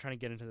 I'm not trying to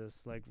get into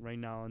this like right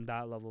now on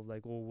that level of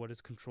like, oh, what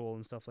is control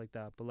and stuff like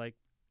that, but like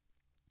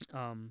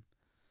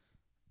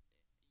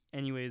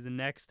anyways, the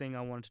next thing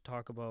I wanted to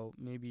talk about,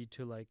 maybe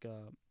to like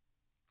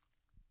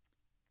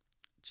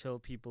chill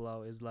people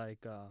out, is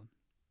like I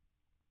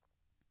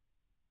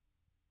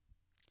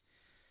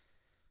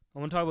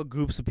want to talk about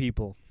groups of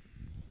people.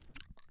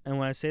 And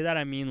when I say that,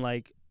 I mean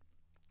like,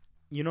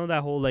 you know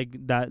that whole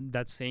like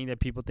that saying that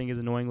people think is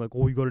annoying, like,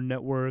 oh, you got to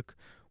network,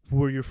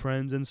 who are your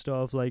friends and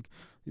stuff, like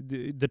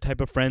the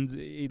type of friends,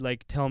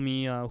 like tell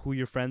me who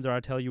your friends are,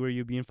 I'll tell you where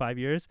you'll be in 5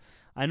 years.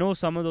 I know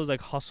some of those like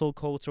hustle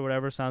quotes or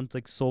whatever sounds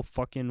like so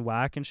fucking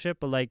whack and shit,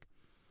 but like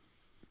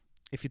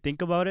if you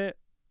think about it,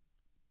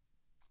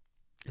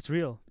 it's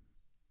real.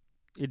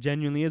 It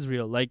genuinely is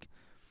real. Like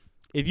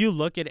if you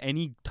look at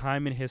any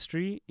time in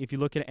history, if you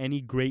look at any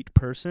great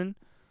person,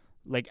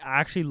 like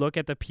actually look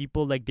at the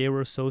people like they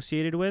were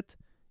associated with,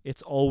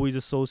 it's always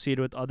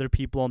associated with other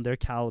people on their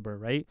caliber,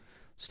 right?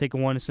 Let's take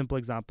one simple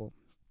example.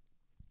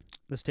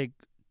 Let's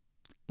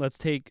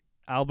take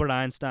Albert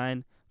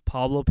Einstein,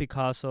 Pablo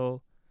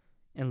Picasso,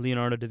 and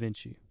Leonardo da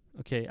Vinci.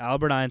 Okay,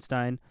 Albert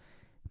Einstein,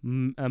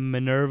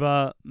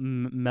 Minerva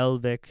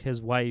Melvick,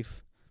 his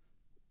wife,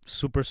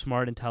 super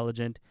smart,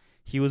 intelligent.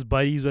 He was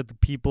buddies with the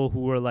people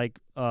who were like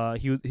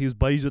he was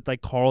buddies with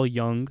like Carl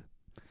Jung.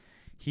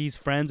 He's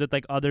friends with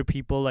like other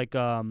people like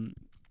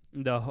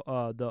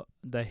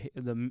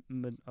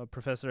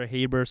Professor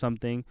Haber or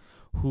something,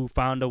 who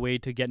found a way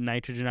to get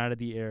nitrogen out of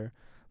the air.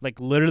 Like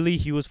literally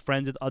he was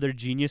friends with other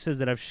geniuses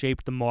that have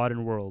shaped the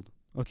modern world.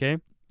 Okay?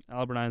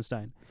 Albert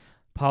Einstein.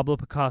 Pablo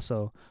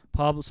Picasso.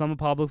 Some of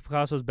Pablo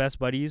Picasso's best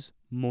buddies,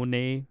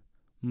 Monet,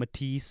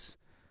 Matisse,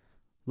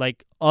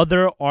 like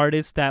other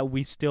artists that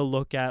we still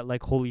look at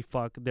like, holy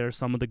fuck, they're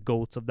some of the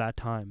goats of that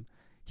time.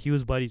 He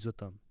was buddies with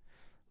them.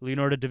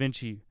 Leonardo da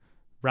Vinci,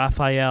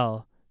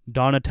 Raphael,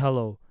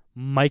 Donatello,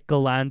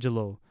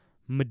 Michelangelo,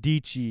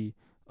 Medici,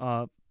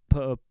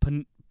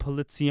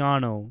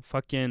 Poliziano,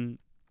 fucking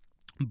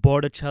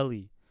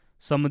Botticelli,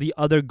 some of the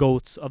other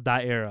goats of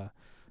that era.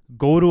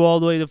 Go to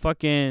all the way to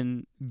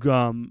fucking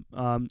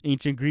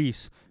ancient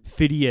Greece,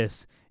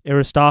 Phidias,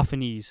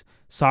 Aristophanes,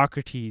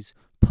 Socrates,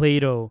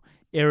 Plato,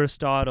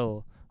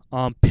 Aristotle,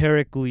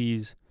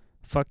 Pericles,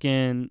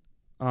 fucking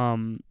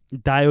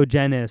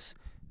Diogenes.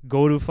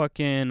 Go to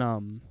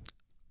fucking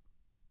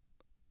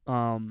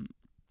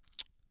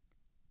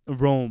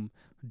Rome,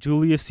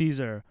 Julius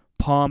Caesar,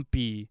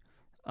 Pompey,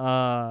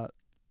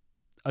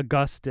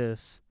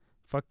 Augustus,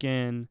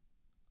 fucking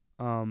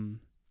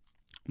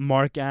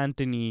Mark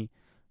Antony,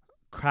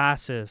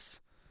 Crassus.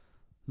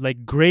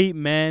 Like great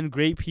men,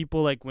 great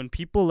people. Like when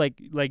people like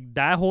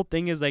that whole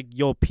thing is like,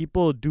 yo,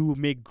 people do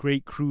make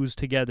great crews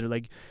together.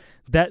 Like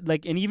that,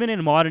 like, and even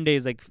in modern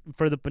days, like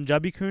for the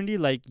Punjabi community,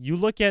 like you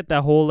look at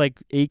that whole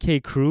like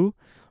AK crew,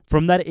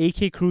 From that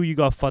AK crew, you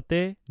got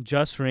Fateh,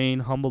 Just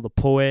Rain, Humble the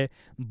Poet,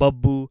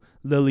 Babbu,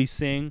 Lily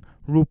Singh,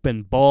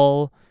 Rupen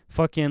Ball.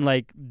 Fucking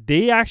like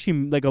they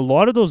actually like a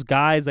lot of those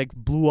guys like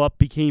blew up,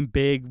 became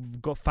big,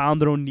 found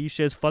their own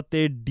niches.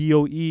 Fateh,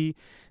 DOE,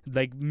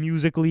 like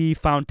musically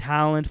found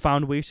talent,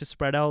 found ways to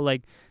spread out.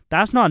 Like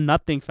that's not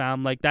nothing,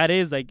 fam. Like that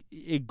is like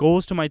it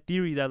goes to my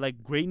theory that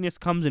like greatness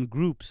comes in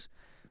groups.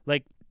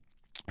 Like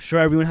sure,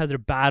 everyone has their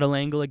battle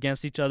angle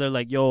against each other.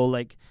 Like yo,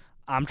 like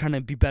I'm trying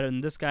to be better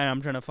than this guy.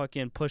 I'm trying to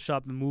fucking push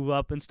up and move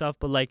up and stuff.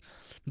 But like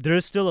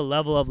there's still a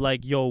level of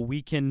like yo,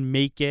 we can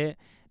make it.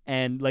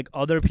 And like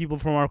other people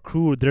from our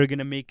crew, they're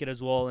gonna make it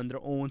as well in their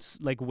own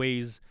like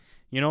ways,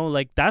 you know.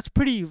 Like that's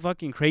pretty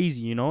fucking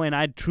crazy, you know. And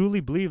I truly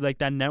believe like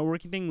that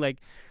networking thing, like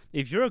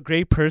if you're a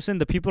great person,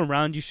 the people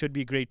around you should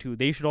be great too.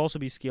 They should also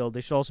be skilled,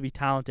 they should also be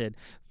talented,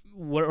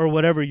 or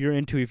whatever you're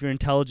into. If you're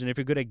intelligent, if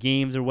you're good at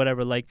games or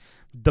whatever, like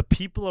the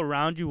people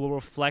around you will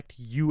reflect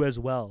you as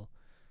well,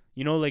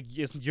 you know. Like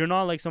you're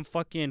not like some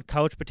fucking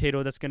couch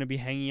potato that's gonna be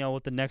hanging out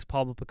with the next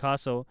Pablo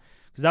Picasso,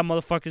 because that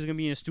motherfucker's gonna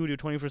be in a studio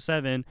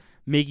 24/7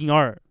 making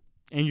art,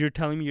 and you're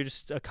telling me you're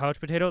just a couch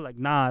potato? Like,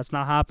 nah, it's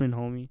not happening,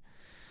 homie.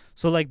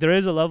 So like there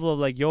is a level of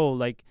like yo,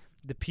 like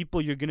the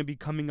people you're gonna be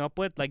coming up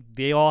with, like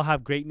they all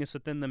have greatness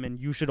within them, and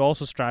you should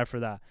also strive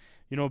for that,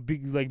 you know. Be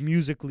like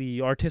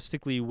musically,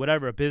 artistically,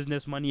 whatever,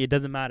 business, money, it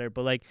doesn't matter.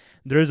 But like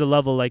there is a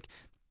level, like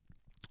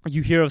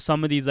you hear of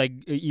some of these like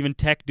even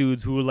tech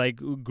dudes who are like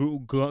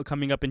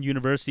coming up in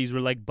universities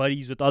were like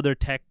buddies with other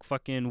tech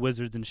fucking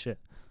wizards and shit.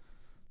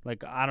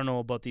 Like I don't know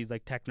about these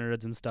like tech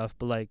nerds and stuff,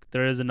 but like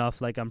there is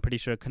enough, like I'm pretty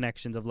sure,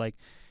 connections of like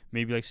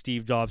maybe like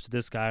Steve Jobs to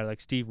this guy, or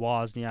like Steve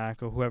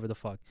Wozniak or whoever the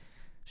fuck.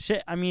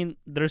 Shit, I mean,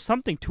 there's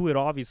something to it,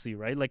 obviously,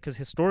 right? Like, because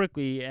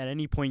historically, at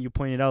any point you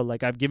pointed out,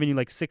 like I've given you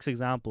like 6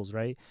 examples,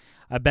 right?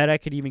 I bet I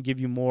could even give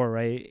you more,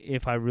 right?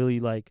 If I really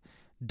like,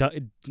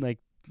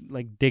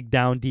 dig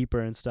down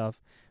deeper and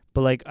stuff.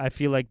 But like, I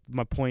feel like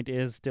my point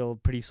is still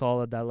pretty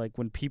solid that like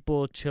when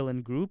people chill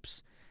in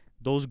groups,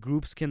 those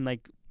groups can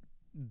like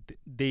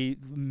they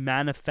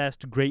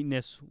manifest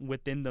greatness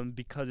within them,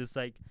 because it's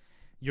like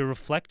you're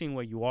reflecting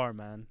what you are,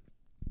 man.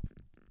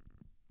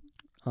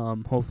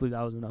 Hopefully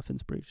that was enough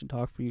inspiration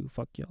talk for you.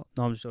 Fuck y'all.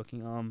 No, I'm just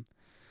joking.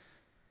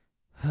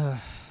 I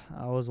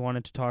always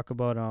wanted to talk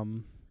about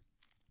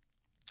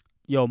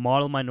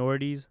model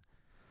minorities.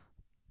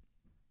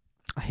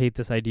 I hate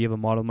this idea of a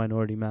model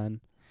minority, man.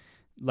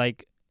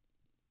 Like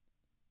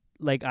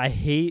I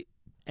hate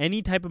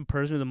any type of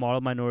person with a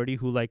model minority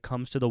who like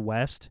comes to the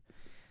West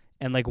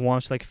and like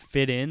wants to like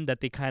fit in,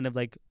 that they kind of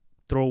like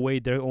throw away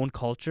their own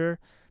culture,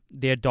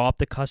 they adopt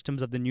the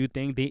customs of the new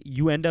thing.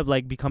 You end up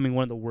like becoming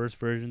one of the worst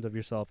versions of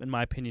yourself, in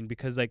my opinion,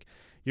 because like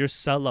you're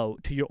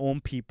sellout to your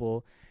own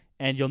people,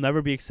 and you'll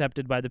never be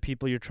accepted by the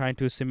people you're trying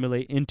to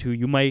assimilate into.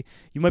 You might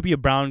be a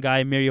brown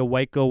guy, marry a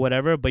white girl,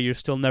 whatever, but you're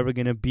still never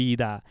gonna be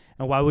that.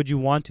 And why would you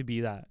want to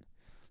be that?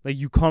 Like,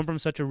 you come from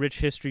such a rich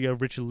history, a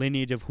rich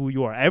lineage of who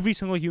you are. Every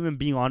single human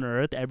being on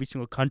earth, every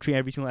single country,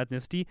 every single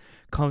ethnicity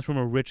comes from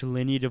a rich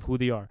lineage of who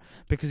they are.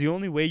 Because the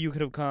only way you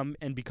could have come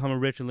and become a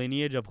rich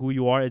lineage of who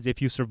you are is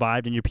if you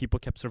survived and your people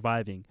kept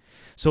surviving.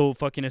 So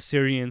fucking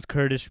Assyrians,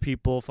 Kurdish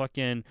people,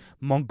 fucking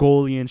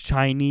Mongolians,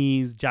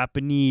 Chinese,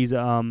 Japanese,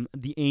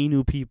 the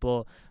Ainu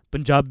people,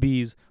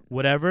 Punjabis,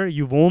 whatever,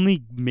 you've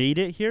only made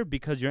it here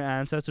because your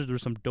ancestors were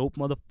some dope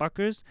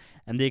motherfuckers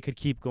and they could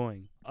keep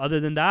going.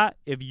 Other than that,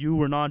 if you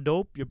were not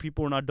dope, your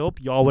people were not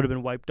dope, y'all would have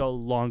been wiped out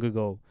long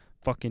ago.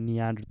 Fucking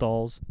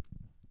Neanderthals.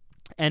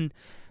 And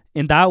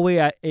in that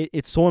way,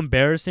 it's so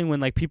embarrassing when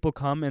like people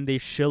come and they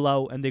shill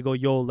out and they go,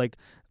 yo, like,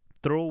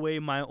 throw away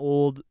my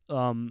old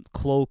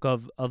cloak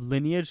of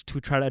lineage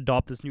to try to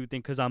adopt this new thing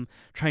because I'm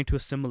trying to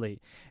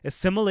assimilate.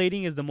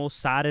 Assimilating is the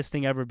most saddest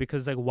thing ever,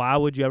 because like, why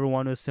would you ever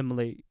want to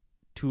assimilate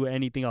to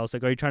anything else?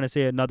 Like, are you trying to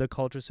say another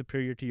culture is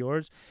superior to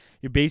yours?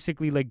 You're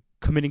basically like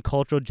committing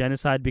cultural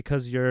genocide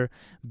because you're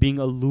being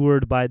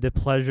allured by the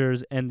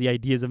pleasures and the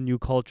ideas of new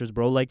cultures,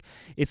 bro. Like,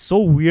 it's so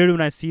weird when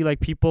I see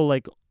like people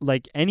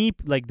like any,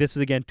 like, this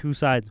is again two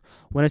sides.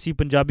 When I see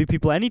Punjabi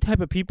people, any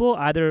type of people,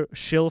 either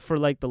shill for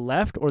like the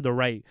left or the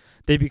right.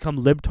 They become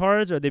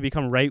libtards or they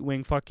become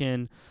right-wing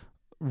fucking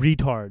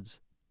retards,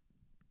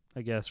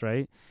 I guess,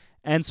 right?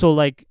 And so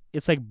like,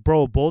 it's like,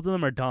 bro, both of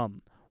them are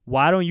dumb.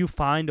 Why don't you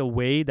find a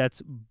way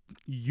that's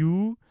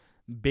you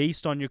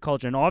based on your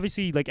culture? And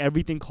obviously, like,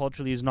 everything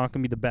culturally is not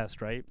going to be the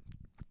best, right?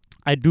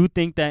 I do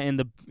think that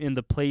in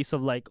the place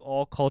of like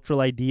all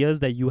cultural ideas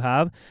that you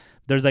have,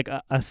 there's like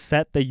a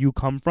set that you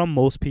come from,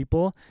 most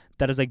people,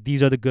 that is like,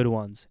 these are the good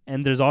ones.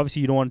 And there's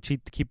obviously, you don't want to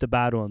keep the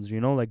bad ones,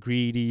 you know, like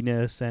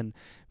greediness and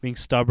being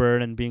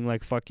stubborn and being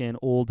like fucking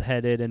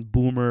old-headed and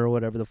boomer or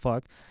whatever the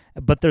fuck.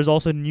 But there's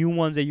also new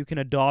ones that you can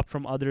adopt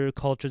from other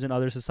cultures and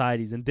other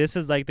societies. And this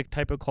is like the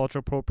type of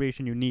cultural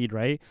appropriation you need,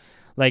 right?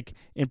 Like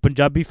in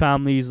Punjabi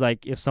families,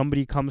 like if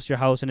somebody comes to your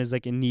house and is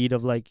like in need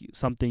of like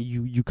something,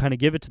 you kind of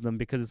give it to them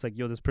because it's like,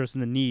 yo, this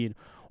person's in need.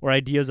 Or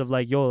ideas of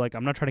like, yo, like,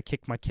 I'm not trying to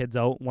kick my kids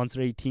out once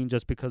they're 18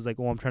 just because like,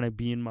 oh, I'm trying to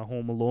be in my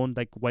home alone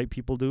like white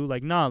people do.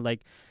 Like, nah,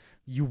 like,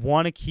 you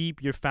want to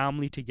keep your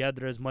family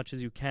together as much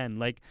as you can.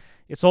 Like,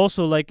 it's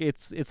also like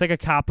it's like a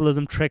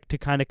capitalism trick to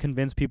kind of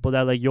convince people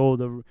that like,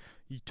 yo,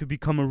 to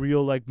become a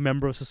real like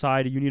member of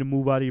society, you need to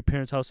move out of your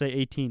parents' house at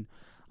 18.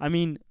 I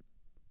mean,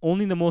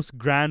 only the most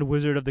grand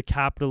wizard of the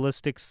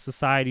capitalistic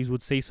societies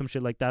would say some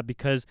shit like that,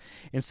 because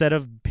instead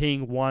of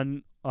paying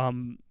one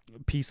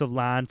piece of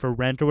land for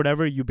rent or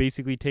whatever, you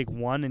basically take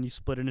one and you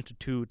split it into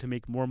two to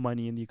make more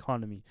money in the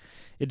economy.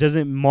 It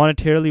doesn't,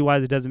 monetarily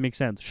wise, it doesn't make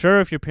sense. Sure,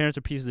 if your parents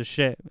are pieces of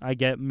shit, I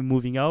get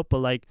moving out, but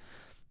like,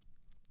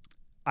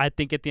 I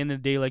think at the end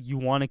of the day, like, you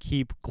want to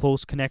keep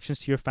close connections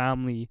to your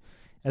family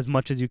as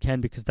much as you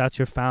can, because that's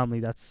your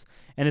family.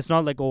 And it's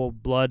not like, oh,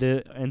 blood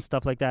and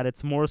stuff like that.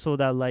 It's more so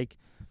that like,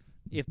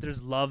 if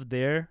there's love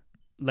there,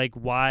 like,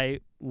 why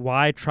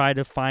try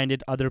to find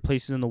it other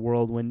places in the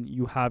world when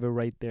you have it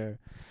right there?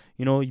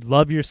 You know,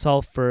 love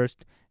yourself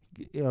first,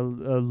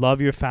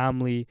 love your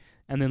family,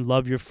 and then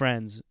love your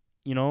friends.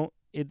 You know,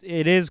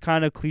 it is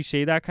kind of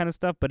cliche, that kind of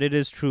stuff, but it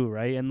is true,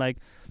 right? And like,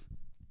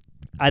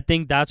 I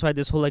think that's why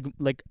this whole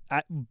like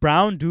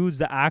brown dudes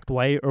that act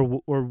white, or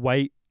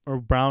white or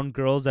brown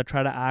girls that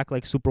try to act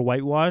like super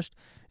whitewashed,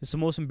 it's the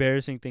most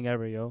embarrassing thing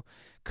ever, yo.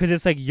 Because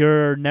it's like,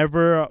 you're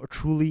never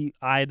truly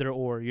either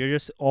or. You're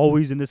just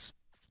always in this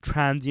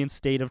transient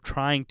state of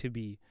trying to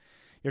be.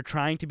 You're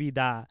trying to be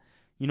that,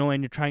 you know,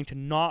 and you're trying to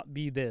not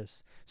be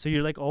this. So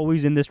you're like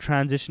always in this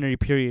transitionary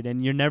period,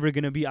 and you're never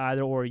going to be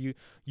either or.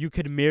 You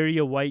could marry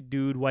a white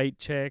dude, white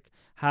chick,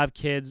 have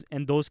kids,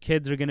 and those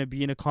kids are going to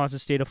be in a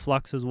constant state of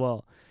flux as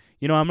well.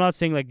 You know, I'm not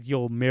saying like,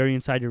 yo, marry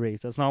inside your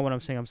race. That's not what I'm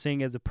saying. I'm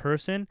saying as a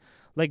person,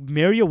 like,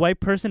 marry a white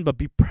person, but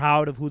be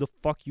proud of who the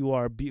fuck you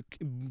are. Be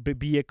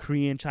it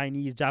Korean,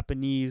 Chinese,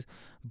 Japanese,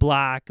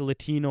 Black,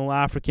 Latino,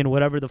 African,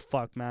 whatever the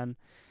fuck, man.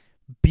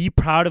 Be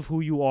proud of who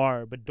you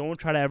are, but don't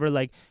try to ever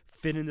like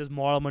fit in this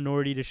moral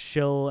minority to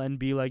shill and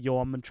be like, yo,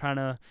 I'm trying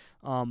to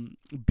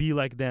be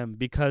like them,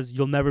 because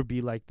you'll never be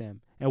like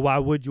them. And why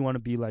would you want to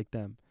be like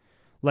them?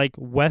 Like,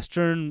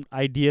 Western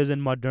ideas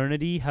and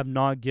modernity have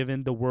not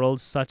given the world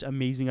such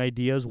amazing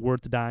ideas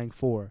worth dying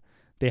for.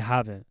 They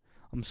haven't.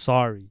 I'm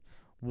sorry.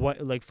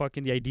 What, like,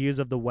 fucking the ideas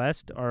of the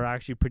West are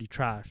actually pretty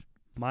trash.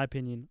 My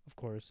opinion, of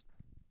course.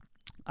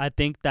 I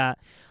think that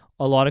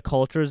a lot of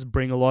cultures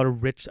bring a lot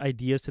of rich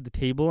ideas to the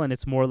table, and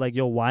it's more like,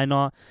 yo, why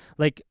not?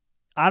 Like,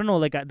 I don't know,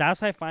 like,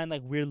 that's why I find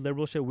like weird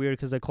liberal shit weird,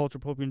 because like culture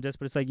appropriation just,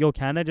 but it's like, yo,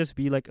 can't I just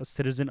be like a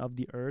citizen of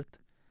the earth?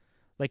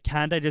 Like,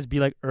 can't I just be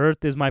like,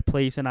 earth is my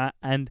place,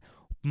 and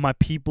my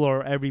people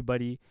are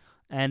everybody,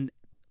 and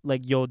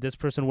like, yo, this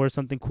person wears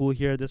something cool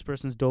here, this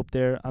person's dope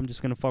there, I'm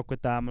just gonna fuck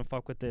with that, I'm gonna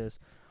fuck with this.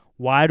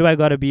 Why do I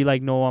gotta be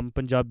like, no, I'm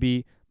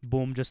Punjabi,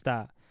 boom, just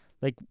that?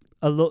 Like,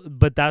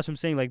 but that's what I'm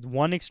saying. Like,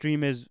 one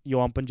extreme is, yo,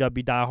 I'm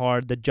Punjabi, die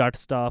hard, the Jat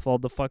stuff, all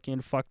the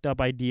fucking fucked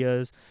up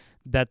ideas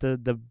that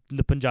the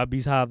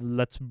Punjabis have.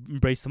 Let's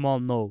embrace them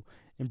all. No,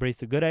 embrace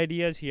the good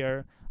ideas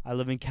here. I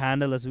live in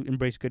Canada. Let's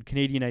embrace good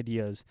Canadian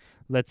ideas.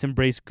 Let's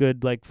embrace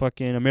good, like,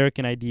 fucking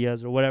American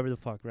ideas, or whatever the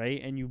fuck,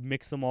 right? And you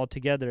mix them all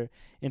together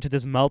into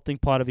this melting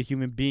pot of a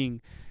human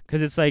being.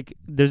 Because it's like,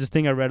 there's this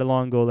thing I read a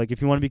long ago. Like,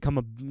 if you want to become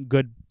a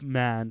good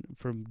man,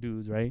 for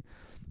dudes, right?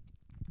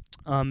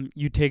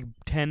 You take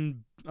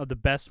 10 of the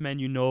best men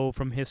you know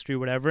from history,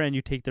 whatever, and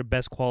you take their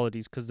best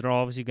qualities, because they're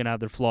obviously going to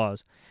have their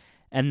flaws.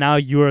 And now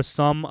you're a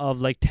sum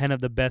of like 10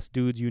 of the best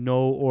dudes you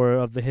know, or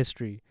of the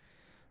history,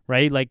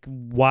 right? Like,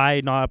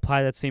 why not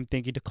apply that same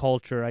thinking to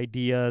culture,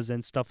 ideas,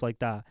 and stuff like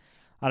that?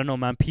 I don't know,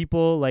 man.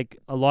 People, like,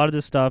 a lot of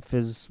this stuff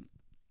is,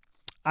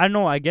 I don't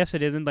know, I guess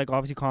it isn't like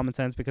obviously common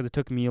sense, because it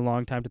took me a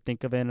long time to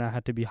think of it, and I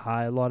had to be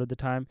high a lot of the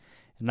time.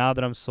 And now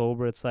that I'm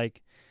sober, it's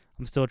like,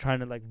 I'm still trying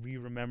to like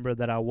remember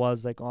that I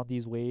was like all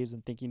these waves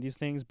and thinking these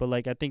things. But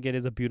like, I think it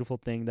is a beautiful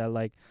thing that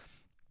like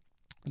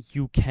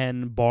you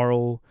can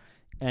borrow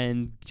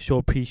and show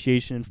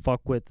appreciation and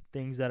fuck with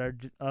things that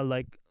are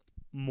like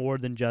more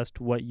than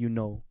just what you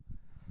know.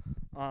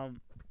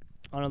 On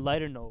a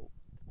lighter note,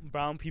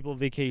 brown people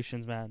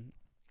vacations, man.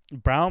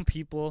 Brown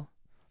people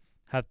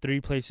have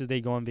 3 places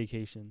they go on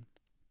vacation.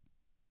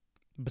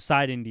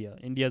 Beside India.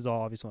 India's the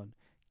obvious one.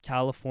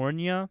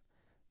 California,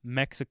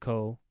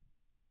 Mexico,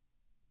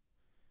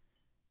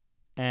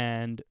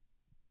 and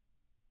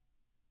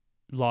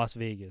Las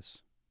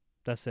Vegas.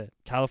 That's it.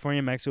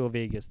 California, Mexico,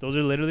 Vegas. Those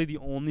are literally the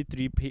only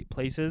 3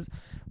 places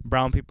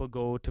brown people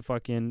go to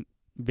fucking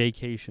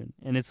vacation.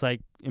 And it's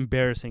like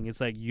embarrassing.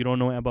 It's like, you don't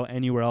know about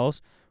anywhere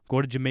else.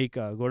 Go to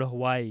Jamaica, go to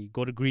Hawaii,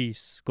 go to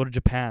Greece, go to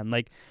Japan.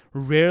 Like,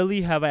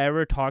 rarely have I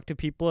ever talked to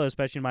people,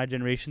 especially in my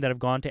generation, that have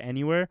gone to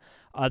anywhere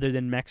other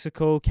than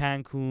Mexico,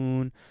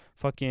 Cancun,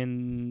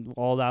 fucking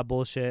all that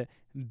bullshit,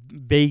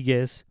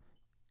 Vegas,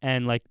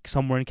 and like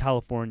somewhere in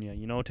California,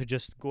 you know, to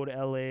just go to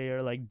LA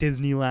or like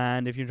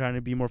Disneyland if you're trying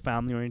to be more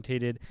family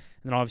orientated,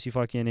 and then obviously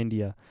fucking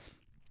India.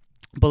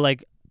 But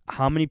like,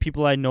 how many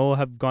people I know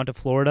have gone to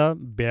Florida?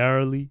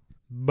 Barely.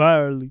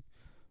 Gone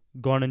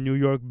to New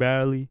York?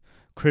 Barely.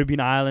 Caribbean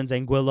islands,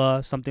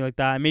 Anguilla, something like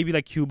that. And maybe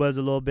like Cuba is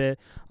a little bit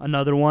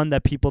another one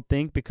that people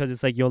think, because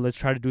it's like, yo, let's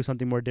try to do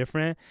something more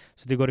different,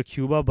 so they go to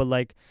Cuba. But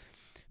like,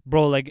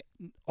 bro, like,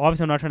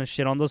 obviously I'm not trying to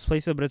shit on those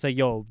places, but it's like,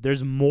 yo,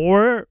 there's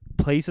more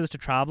places to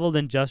travel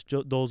than just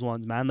those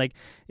ones, man. Like,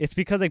 it's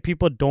because like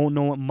people don't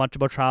know much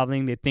about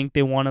traveling. They think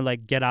they want to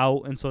like get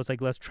out, and so it's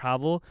like, let's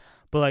travel.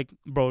 But like,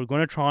 bro,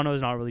 going to Toronto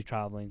is not really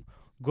traveling.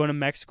 Going to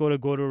Mexico to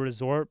go to a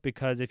resort,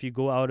 because if you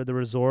go out of the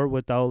resort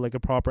without like a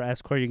proper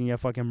escort, you can get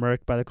fucking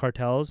murked by the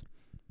cartels.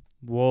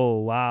 Whoa,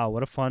 wow,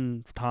 what a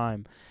fun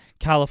time.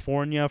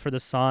 California for the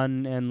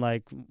sun and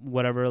like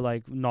whatever,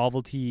 like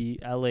novelty,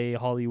 LA,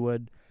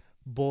 Hollywood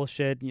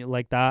bullshit,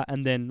 like that.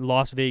 And then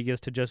Las Vegas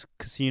to just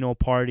casino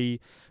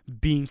party,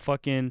 being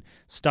fucking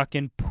stuck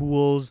in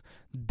pools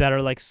that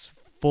are like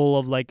full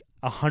of like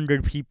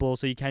 100 people,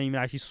 so you can't even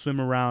actually swim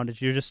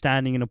around. You're just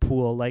standing in a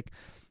pool. Like,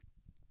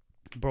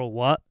 bro,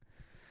 what?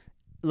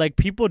 Like,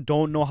 people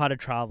don't know how to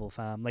travel,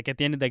 fam. Like, at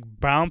the end of, like,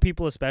 brown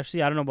people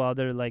especially, I don't know about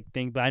other like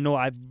things, but I know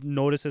I've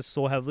noticed it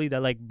so heavily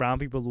that like brown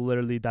people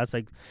literally, that's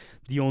like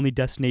the only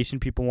destination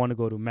people want to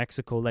go to.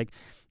 Mexico. Like,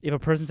 if a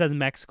person says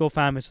Mexico,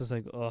 fam, it's just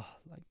like, ugh,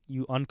 like,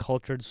 you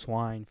uncultured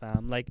swine,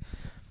 fam. Like,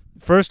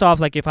 first off,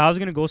 like, if I was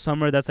gonna go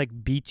somewhere that's like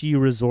beachy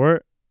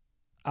resort,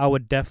 I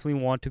would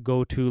definitely want to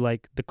go to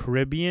like the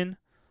Caribbean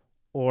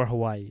or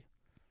Hawaii.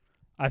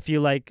 I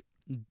feel like,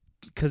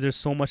 because there's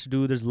so much to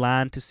do, there's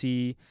land to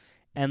see.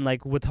 And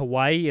like with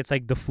Hawaii, it's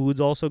like the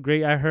food's also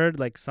great. I heard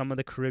like some of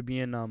the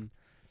Caribbean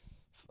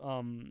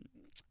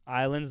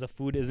islands, the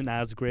food isn't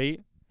as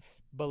great,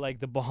 but like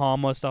the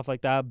Bahamas, stuff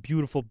like that,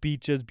 beautiful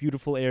beaches,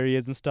 beautiful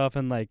areas and stuff.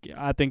 And like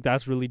I think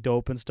that's really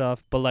dope and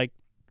stuff. But like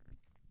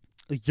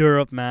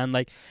Europe, man,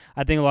 like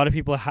I think a lot of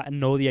people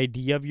know the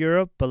idea of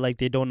Europe, but like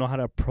they don't know how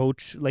to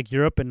approach like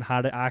Europe and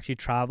how to actually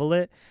travel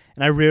it.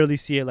 And I rarely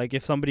see it. Like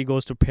if somebody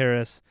goes to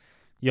Paris,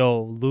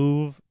 yo,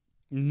 Louvre.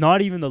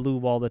 Not even the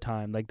Louvre all the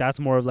time. Like that's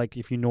more of like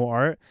if you know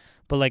art,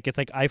 but like it's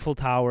like Eiffel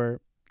Tower,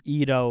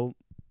 eat out.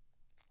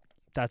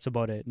 That's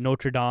about it.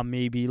 Notre Dame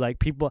maybe. Like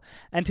people,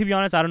 and to be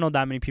honest, I don't know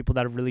that many people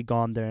that have really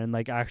gone there and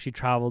like actually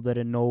traveled it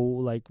and know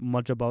like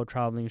much about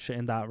traveling shit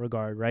in that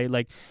regard, right?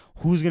 Like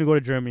who's gonna go to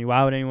Germany?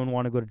 Why would anyone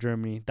want to go to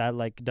Germany that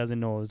like doesn't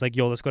know? It's like,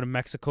 yo, let's go to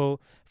Mexico.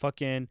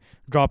 Fucking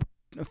drop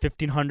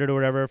 1,500 or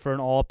whatever for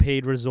an all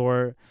paid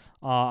resort.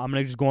 I'm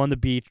gonna just go on the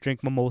beach,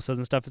 drink mimosas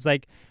and stuff. It's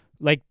like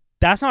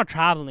that's not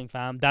traveling,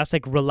 fam. That's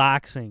like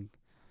relaxing.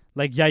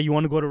 Like, yeah, you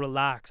want to go to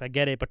relax. I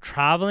get it. But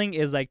traveling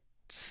is like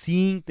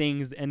seeing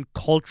things and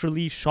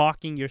culturally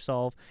shocking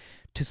yourself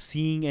to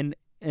seeing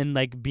and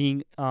like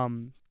being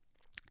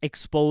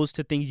exposed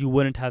to things you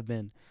wouldn't have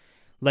been.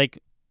 Like,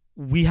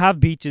 we have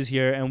beaches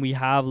here and we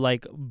have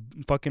like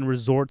fucking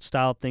resort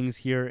style things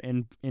here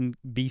in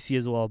BC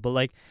as well. But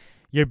like,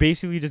 you're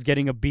basically just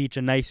getting a beach,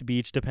 a nice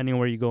beach, depending on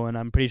where you go. And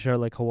I'm pretty sure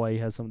like Hawaii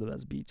has some of the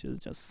best beaches.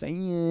 Just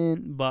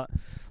saying. But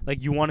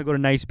like, you want to go to a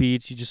nice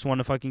beach. You just want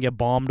to fucking get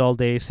bombed all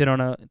day, sit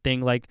on a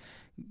thing. Like,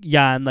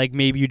 yeah, and like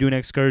maybe you do an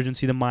excursion,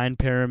 see the Mayan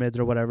pyramids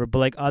or whatever. But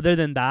like, other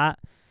than that,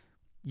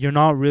 you're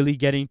not really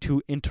getting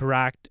to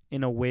interact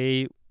in a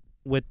way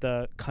with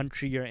the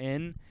country you're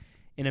in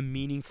a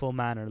meaningful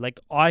manner. Like,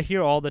 I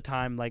hear all the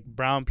time, like,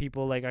 brown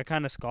people, like, I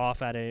kind of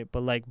scoff at it,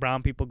 but like,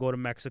 brown people go to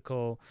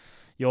Mexico.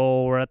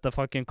 Yo, we're at the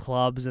fucking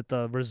clubs at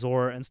the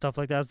resort and stuff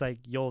like that. It's like,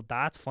 yo,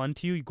 that's fun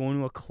to you? You going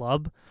to a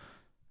club?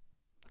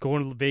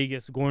 Going to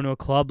Vegas, going to a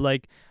club?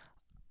 Like,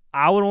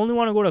 I would only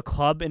want to go to a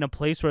club in a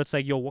place where it's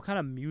like, yo, what kind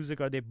of music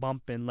are they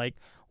bumping? Like,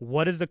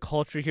 what is the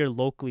culture here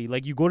locally?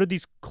 Like, you go to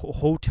these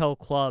hotel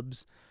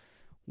clubs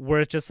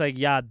where it's just like,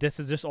 yeah, this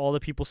is just all the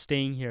people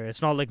staying here.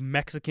 It's not like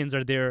Mexicans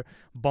are there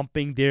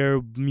bumping their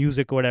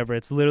music or whatever.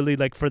 It's literally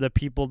like for the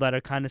people that are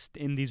kind of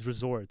in these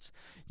resorts.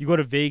 You go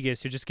to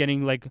Vegas, you're just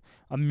getting like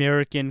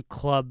Americana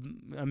club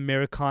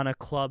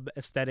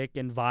aesthetic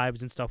and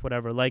vibes and stuff,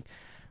 whatever. Like,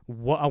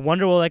 I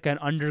wonder what like an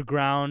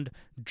underground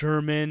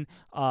German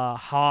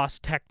house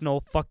techno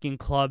fucking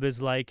club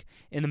is like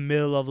in the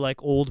middle of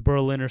like old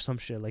Berlin or some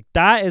shit. Like,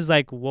 that is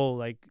like, whoa,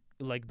 like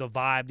the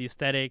vibe, the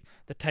aesthetic,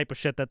 the type of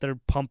shit that they're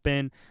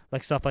pumping,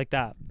 like stuff like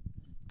that.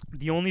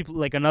 The only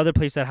like another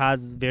place that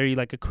has very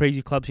like a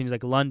crazy club scene is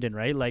like London,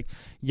 right? Like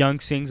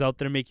Young Sing's out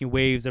there making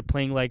waves. They're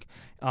playing like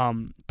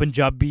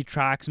Punjabi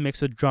tracks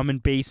mixed with drum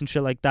and bass and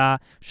shit like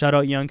that. Shout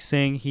out Young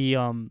Sing. He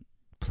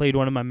played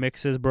one of my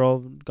mixes, bro.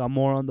 Got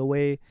more on the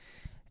way.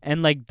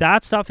 And like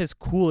that stuff is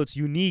cool. It's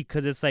unique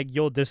because it's like,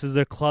 yo, this is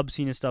a club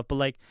scene and stuff. But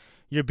like,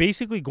 you're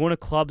basically going to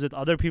clubs with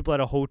other people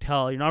at a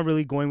hotel. You're not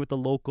really going with the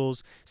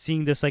locals,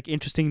 seeing this like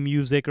interesting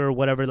music or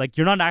whatever. Like,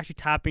 you're not actually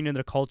tapping into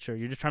their culture.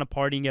 You're just trying to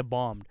party and get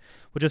bombed,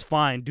 which is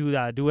fine. Do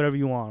that. Do whatever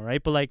you want,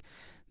 right? But like,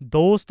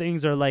 those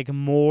things are like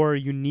more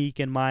unique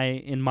in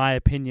my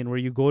opinion, where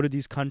you go to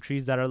these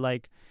countries that are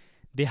like,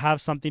 they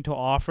have something to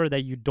offer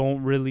that you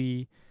don't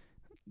really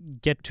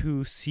get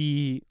to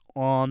see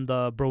on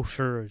the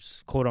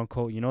brochures, quote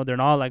unquote. You know, they're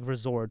not like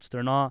resorts.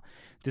 They're not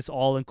this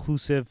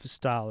all-inclusive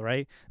style,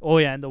 right? Oh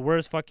yeah, and the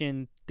worst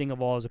fucking thing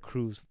of all is a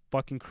cruise.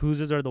 Fucking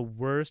cruises are the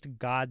worst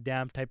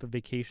goddamn type of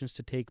vacations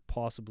to take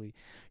possibly.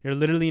 You're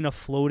literally in a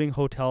floating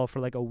hotel for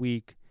like a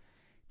week.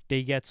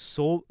 They get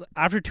so,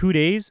 after 2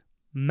 days,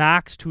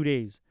 max 2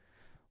 days,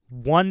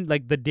 one,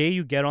 like the day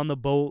you get on the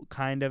boat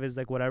kind of is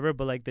like whatever,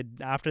 but like the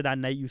after that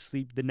night you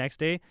sleep the next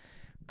day,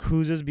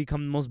 cruises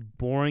become the most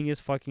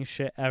boringest fucking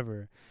shit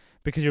ever,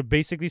 because you're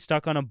basically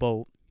stuck on a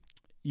boat.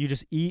 You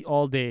just eat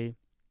all day,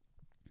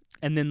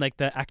 and then like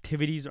the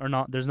activities are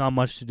not, there's not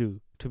much to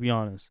do, to be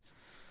honest.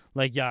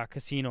 Like, yeah,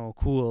 casino,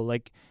 cool.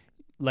 Like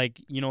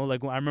you know,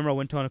 like I remember I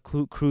went on a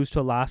cruise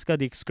to Alaska.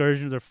 The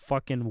excursions are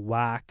fucking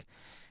whack,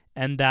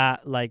 and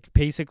that like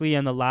basically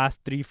in the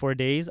last 3-4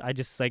 days, I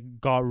just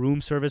like got room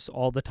service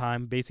all the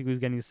time. Basically, was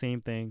getting the same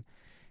thing,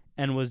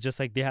 and was just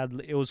like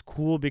it was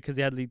cool because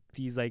they had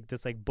these like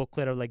this like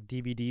booklet of like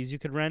DVDs you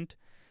could rent,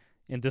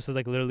 and this is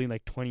like literally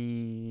like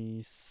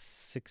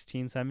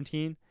 2016,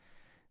 17.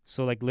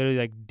 So like literally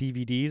like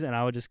DVDs, and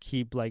I would just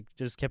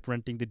kept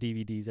renting the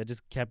DVDs. I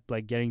just kept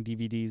like getting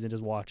DVDs and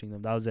just watching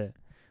them. That was it.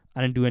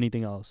 I didn't do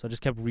anything else. I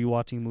just kept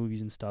rewatching movies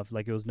and stuff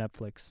like it was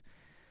Netflix.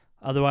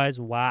 Otherwise,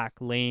 whack,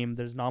 lame.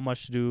 There's not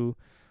much to do.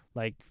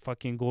 Like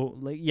fucking go,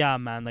 like, yeah,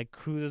 man. Like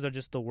cruises are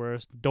just the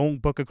worst. Don't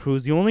book a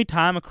cruise. The only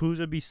time a cruise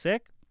would be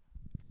sick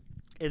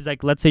is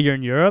like, let's say you're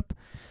in Europe,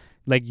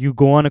 like you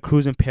go on a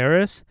cruise in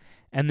Paris,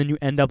 and then you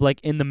end up like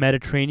in the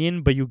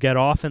Mediterranean, but you get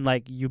off and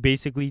like you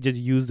basically just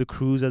use the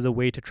cruise as a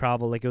way to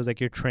travel. Like it was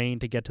like your train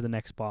to get to the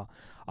next spot.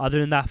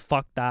 Other than that,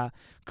 fuck that.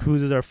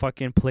 Cruises are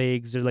fucking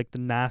plagues. They're like the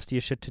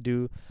nastiest shit to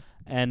do.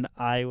 And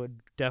I would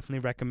definitely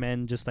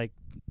recommend just like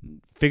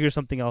figure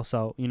something else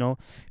out, you know?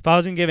 If I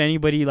was gonna give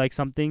anybody like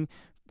something,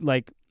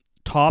 like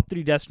top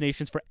 3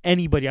 destinations for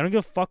anybody, I don't give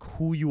a fuck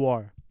who you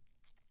are.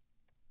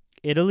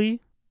 Italy,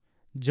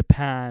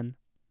 Japan,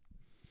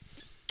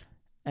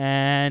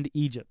 and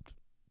Egypt.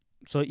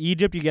 So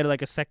Egypt, you get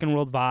like a second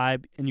world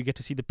vibe, and you get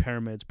to see the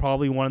pyramids.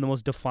 Probably one of the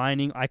most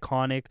defining,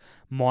 iconic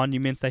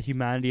monuments that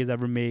humanity has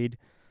ever made.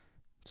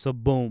 So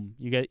boom,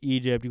 you get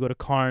Egypt, you go to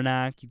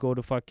Karnak, you go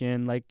to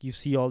fucking, like, you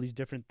see all these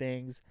different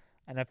things.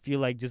 And I feel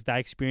like just that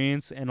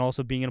experience, and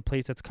also being in a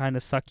place that's kind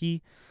of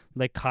sucky,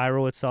 like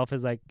Cairo itself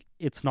is like,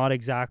 it's not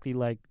exactly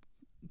like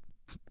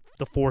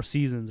the Four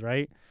Seasons,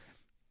 right?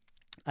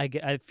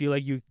 I feel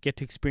like you get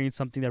to experience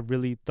something that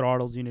really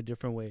throttles you in a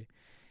different way.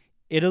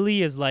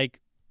 Italy is like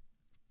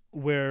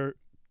where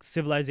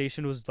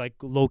civilization was like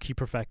low-key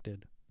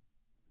perfected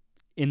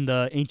in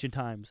the ancient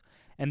times,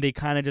 and they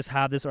kind of just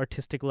have this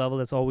artistic level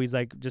that's always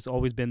like just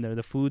always been there.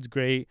 The food's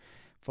great,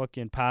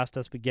 fucking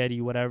pasta, spaghetti,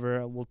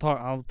 whatever.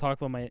 I'll talk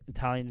about my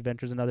Italian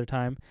adventures another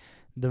time.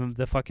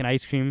 The fucking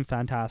ice cream,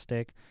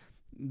 fantastic.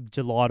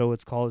 Gelato,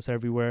 it's called, it's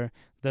everywhere.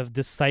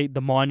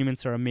 The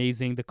monuments are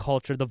amazing. The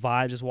culture, the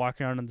vibe, just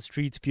walking around on the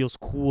streets feels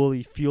cool.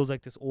 It feels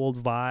like this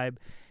old vibe.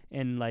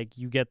 And like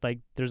you get like,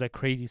 there's like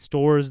crazy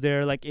stores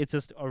there. Like it's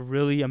just a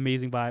really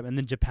amazing vibe. And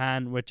then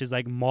Japan, which is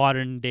like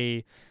modern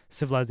day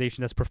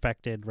civilization that's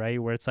perfected, right?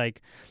 Where it's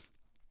like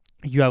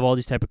you have all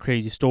these type of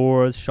crazy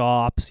stores,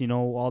 shops, you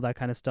know, all that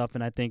kind of stuff.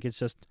 And I think it's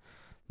just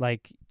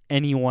like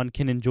anyone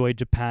can enjoy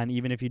Japan,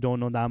 even if you don't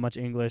know that much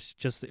English,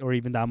 just or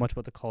even that much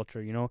about the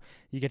culture. You know,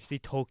 you get to see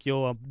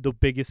Tokyo, the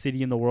biggest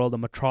city in the world, a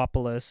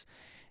metropolis.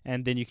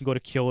 And then you can go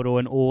to Kyoto,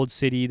 an old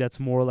city that's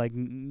more like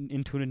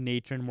in tune with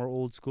nature and more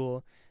old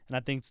school. And I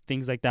think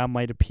things like that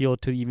might appeal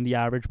to even the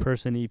average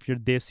person. If you're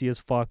dissy as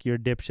fuck, you're a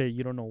dipshit,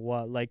 you don't know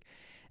what. Like,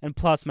 and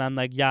plus, man,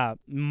 like, yeah,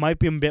 might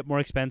be a bit more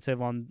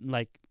expensive on,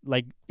 like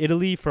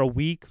Italy for a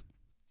week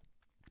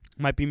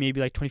might be maybe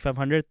like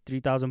 $2,500,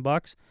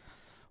 $3,000.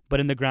 But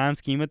in the grand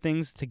scheme of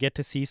things, to get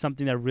to see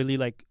something that really,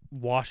 like,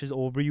 washes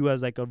over you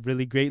as, like, a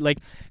really great, like,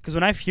 because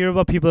when I hear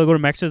about people that go to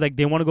Mexico, it's like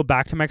they want to go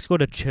back to Mexico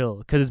to chill.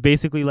 Because it's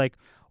basically like,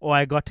 oh,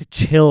 I got to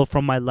chill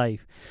from my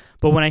life.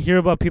 But when I hear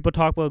about people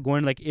talk about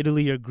going to like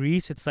Italy or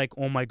Greece, it's like,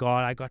 oh my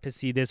God, I got to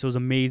see this. It was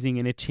amazing.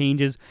 And it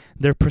changes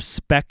their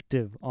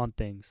perspective on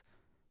things,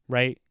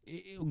 right?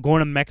 Going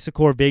to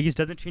Mexico or Vegas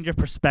doesn't change your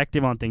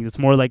perspective on things. It's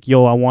more like,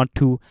 yo, I want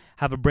to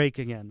have a break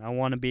again. I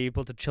want to be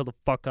able to chill the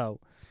fuck out.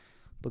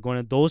 But going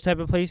to those type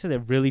of places,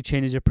 it really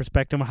changes your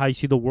perspective on how you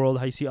see the world,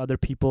 how you see other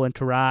people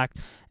interact,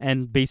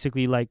 and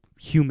basically like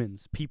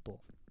humans,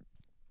 people.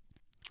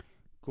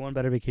 Go on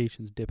better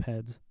vacations,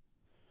 dipheads.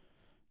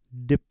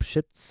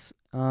 Dipshits.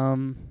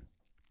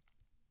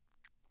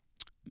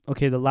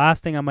 Okay, the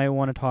last thing I might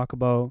want to talk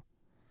about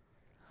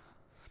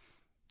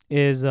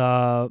is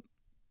time.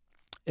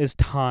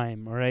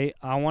 All right,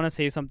 I want to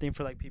say something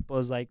for like people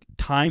is like,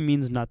 time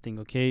means nothing.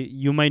 Okay,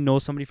 you might know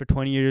somebody for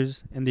 20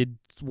 years and they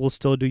will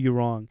still do you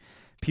wrong.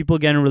 People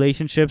get in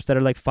relationships that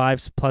are like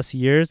 5+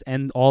 years,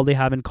 and all they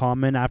have in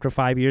common after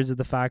 5 years is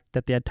the fact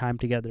that they had time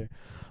together.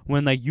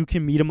 When like you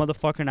can meet a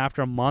motherfucker and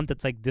after a month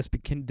it's like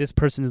this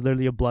person is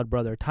literally a blood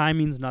brother. Time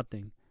means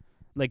nothing.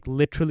 Like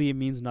literally it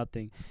means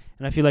nothing.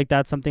 And I feel like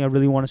that's something I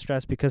really want to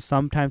stress, because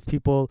sometimes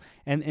people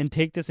and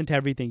take this into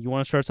everything. You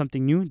want to start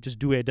something new, just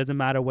do it. It doesn't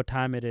matter what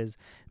time it is,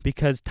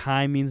 because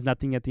time means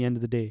nothing at the end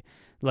of the day.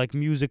 Like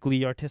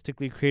musically,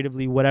 artistically,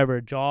 creatively,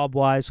 whatever, job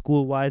wise,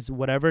 school wise,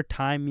 whatever,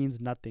 time means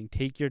nothing.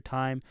 Take your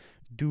time,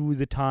 do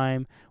the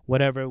time,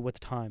 whatever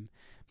with time.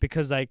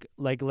 Because like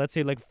let's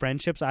say like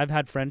friendships, I've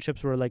had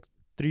friendships where like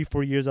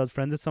 3-4 years I was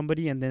friends with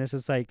somebody, and then it's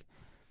just like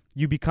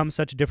you become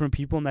such different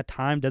people, and that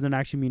time doesn't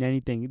actually mean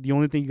anything. The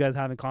only thing you guys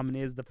have in common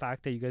is the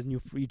fact that you guys knew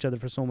for each other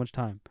for so much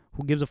time.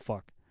 Who gives a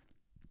fuck?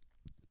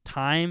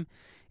 Time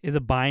is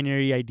a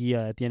binary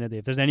idea at the end of the day.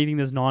 If there's anything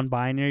that's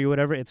non-binary or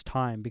whatever, it's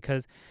time,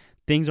 because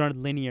things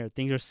aren't linear.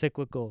 Things are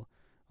cyclical.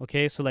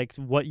 Okay, so like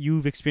what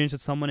you've experienced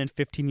with someone in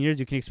 15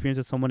 years, you can experience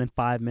with someone in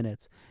 5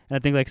 minutes. And I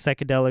think like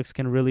psychedelics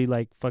can really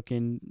like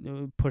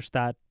fucking push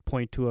that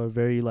point to a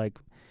very like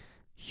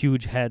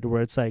huge head,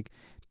 where it's like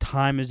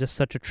time is just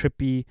such a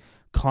trippy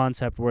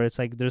concept, where it's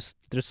like there's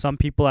some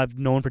people I've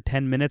known for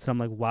 10 minutes and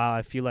I'm like, wow,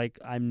 I feel like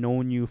I've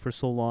known you for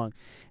so long.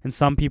 And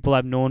some people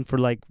I've known for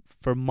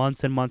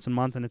months and months and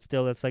months, and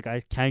it's like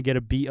I can't get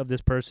a beat of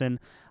this person.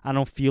 I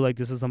don't feel like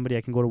this is somebody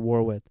I can go to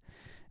war with.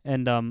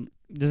 And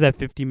this is at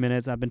 50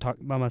 minutes. I've been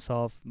talking by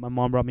myself. My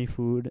mom brought me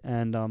food,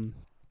 and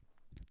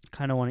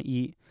kind of want to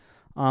eat.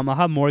 I'll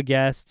have more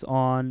guests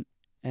on,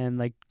 and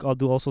like I'll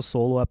do also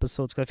solo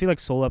episodes, because I feel like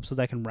solo episodes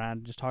I can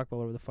rant, just talk about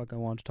whatever the fuck I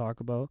want to talk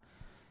about.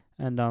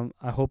 And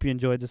I hope you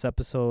enjoyed this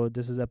episode.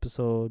 This is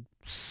episode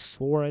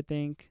 4, I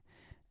think.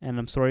 And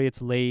I'm sorry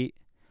it's late.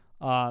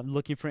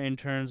 Looking for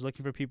interns,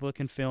 looking for people that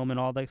can film and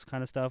all that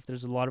kind of stuff.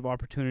 There's a lot of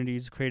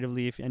opportunities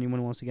creatively if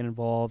anyone wants to get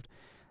involved.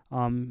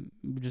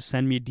 Just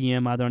send me a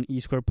DM either on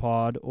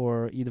eSquarePod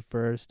or Either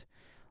First.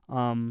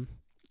 I'll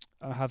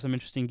have some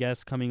interesting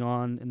guests coming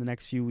on in the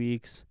next few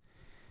weeks.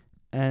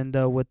 And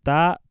with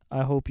that,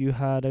 I hope you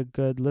had a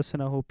good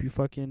listen. I hope you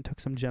fucking took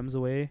some gems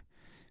away.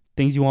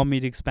 Things you want me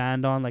to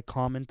expand on, like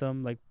comment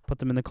them, like put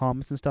them in the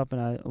comments and stuff.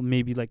 And I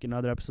maybe like in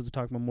other episodes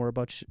talk more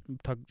about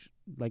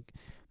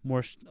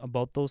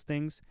about those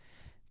things.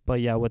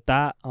 But yeah, with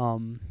that,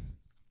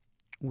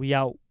 we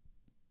out.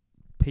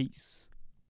 Peace.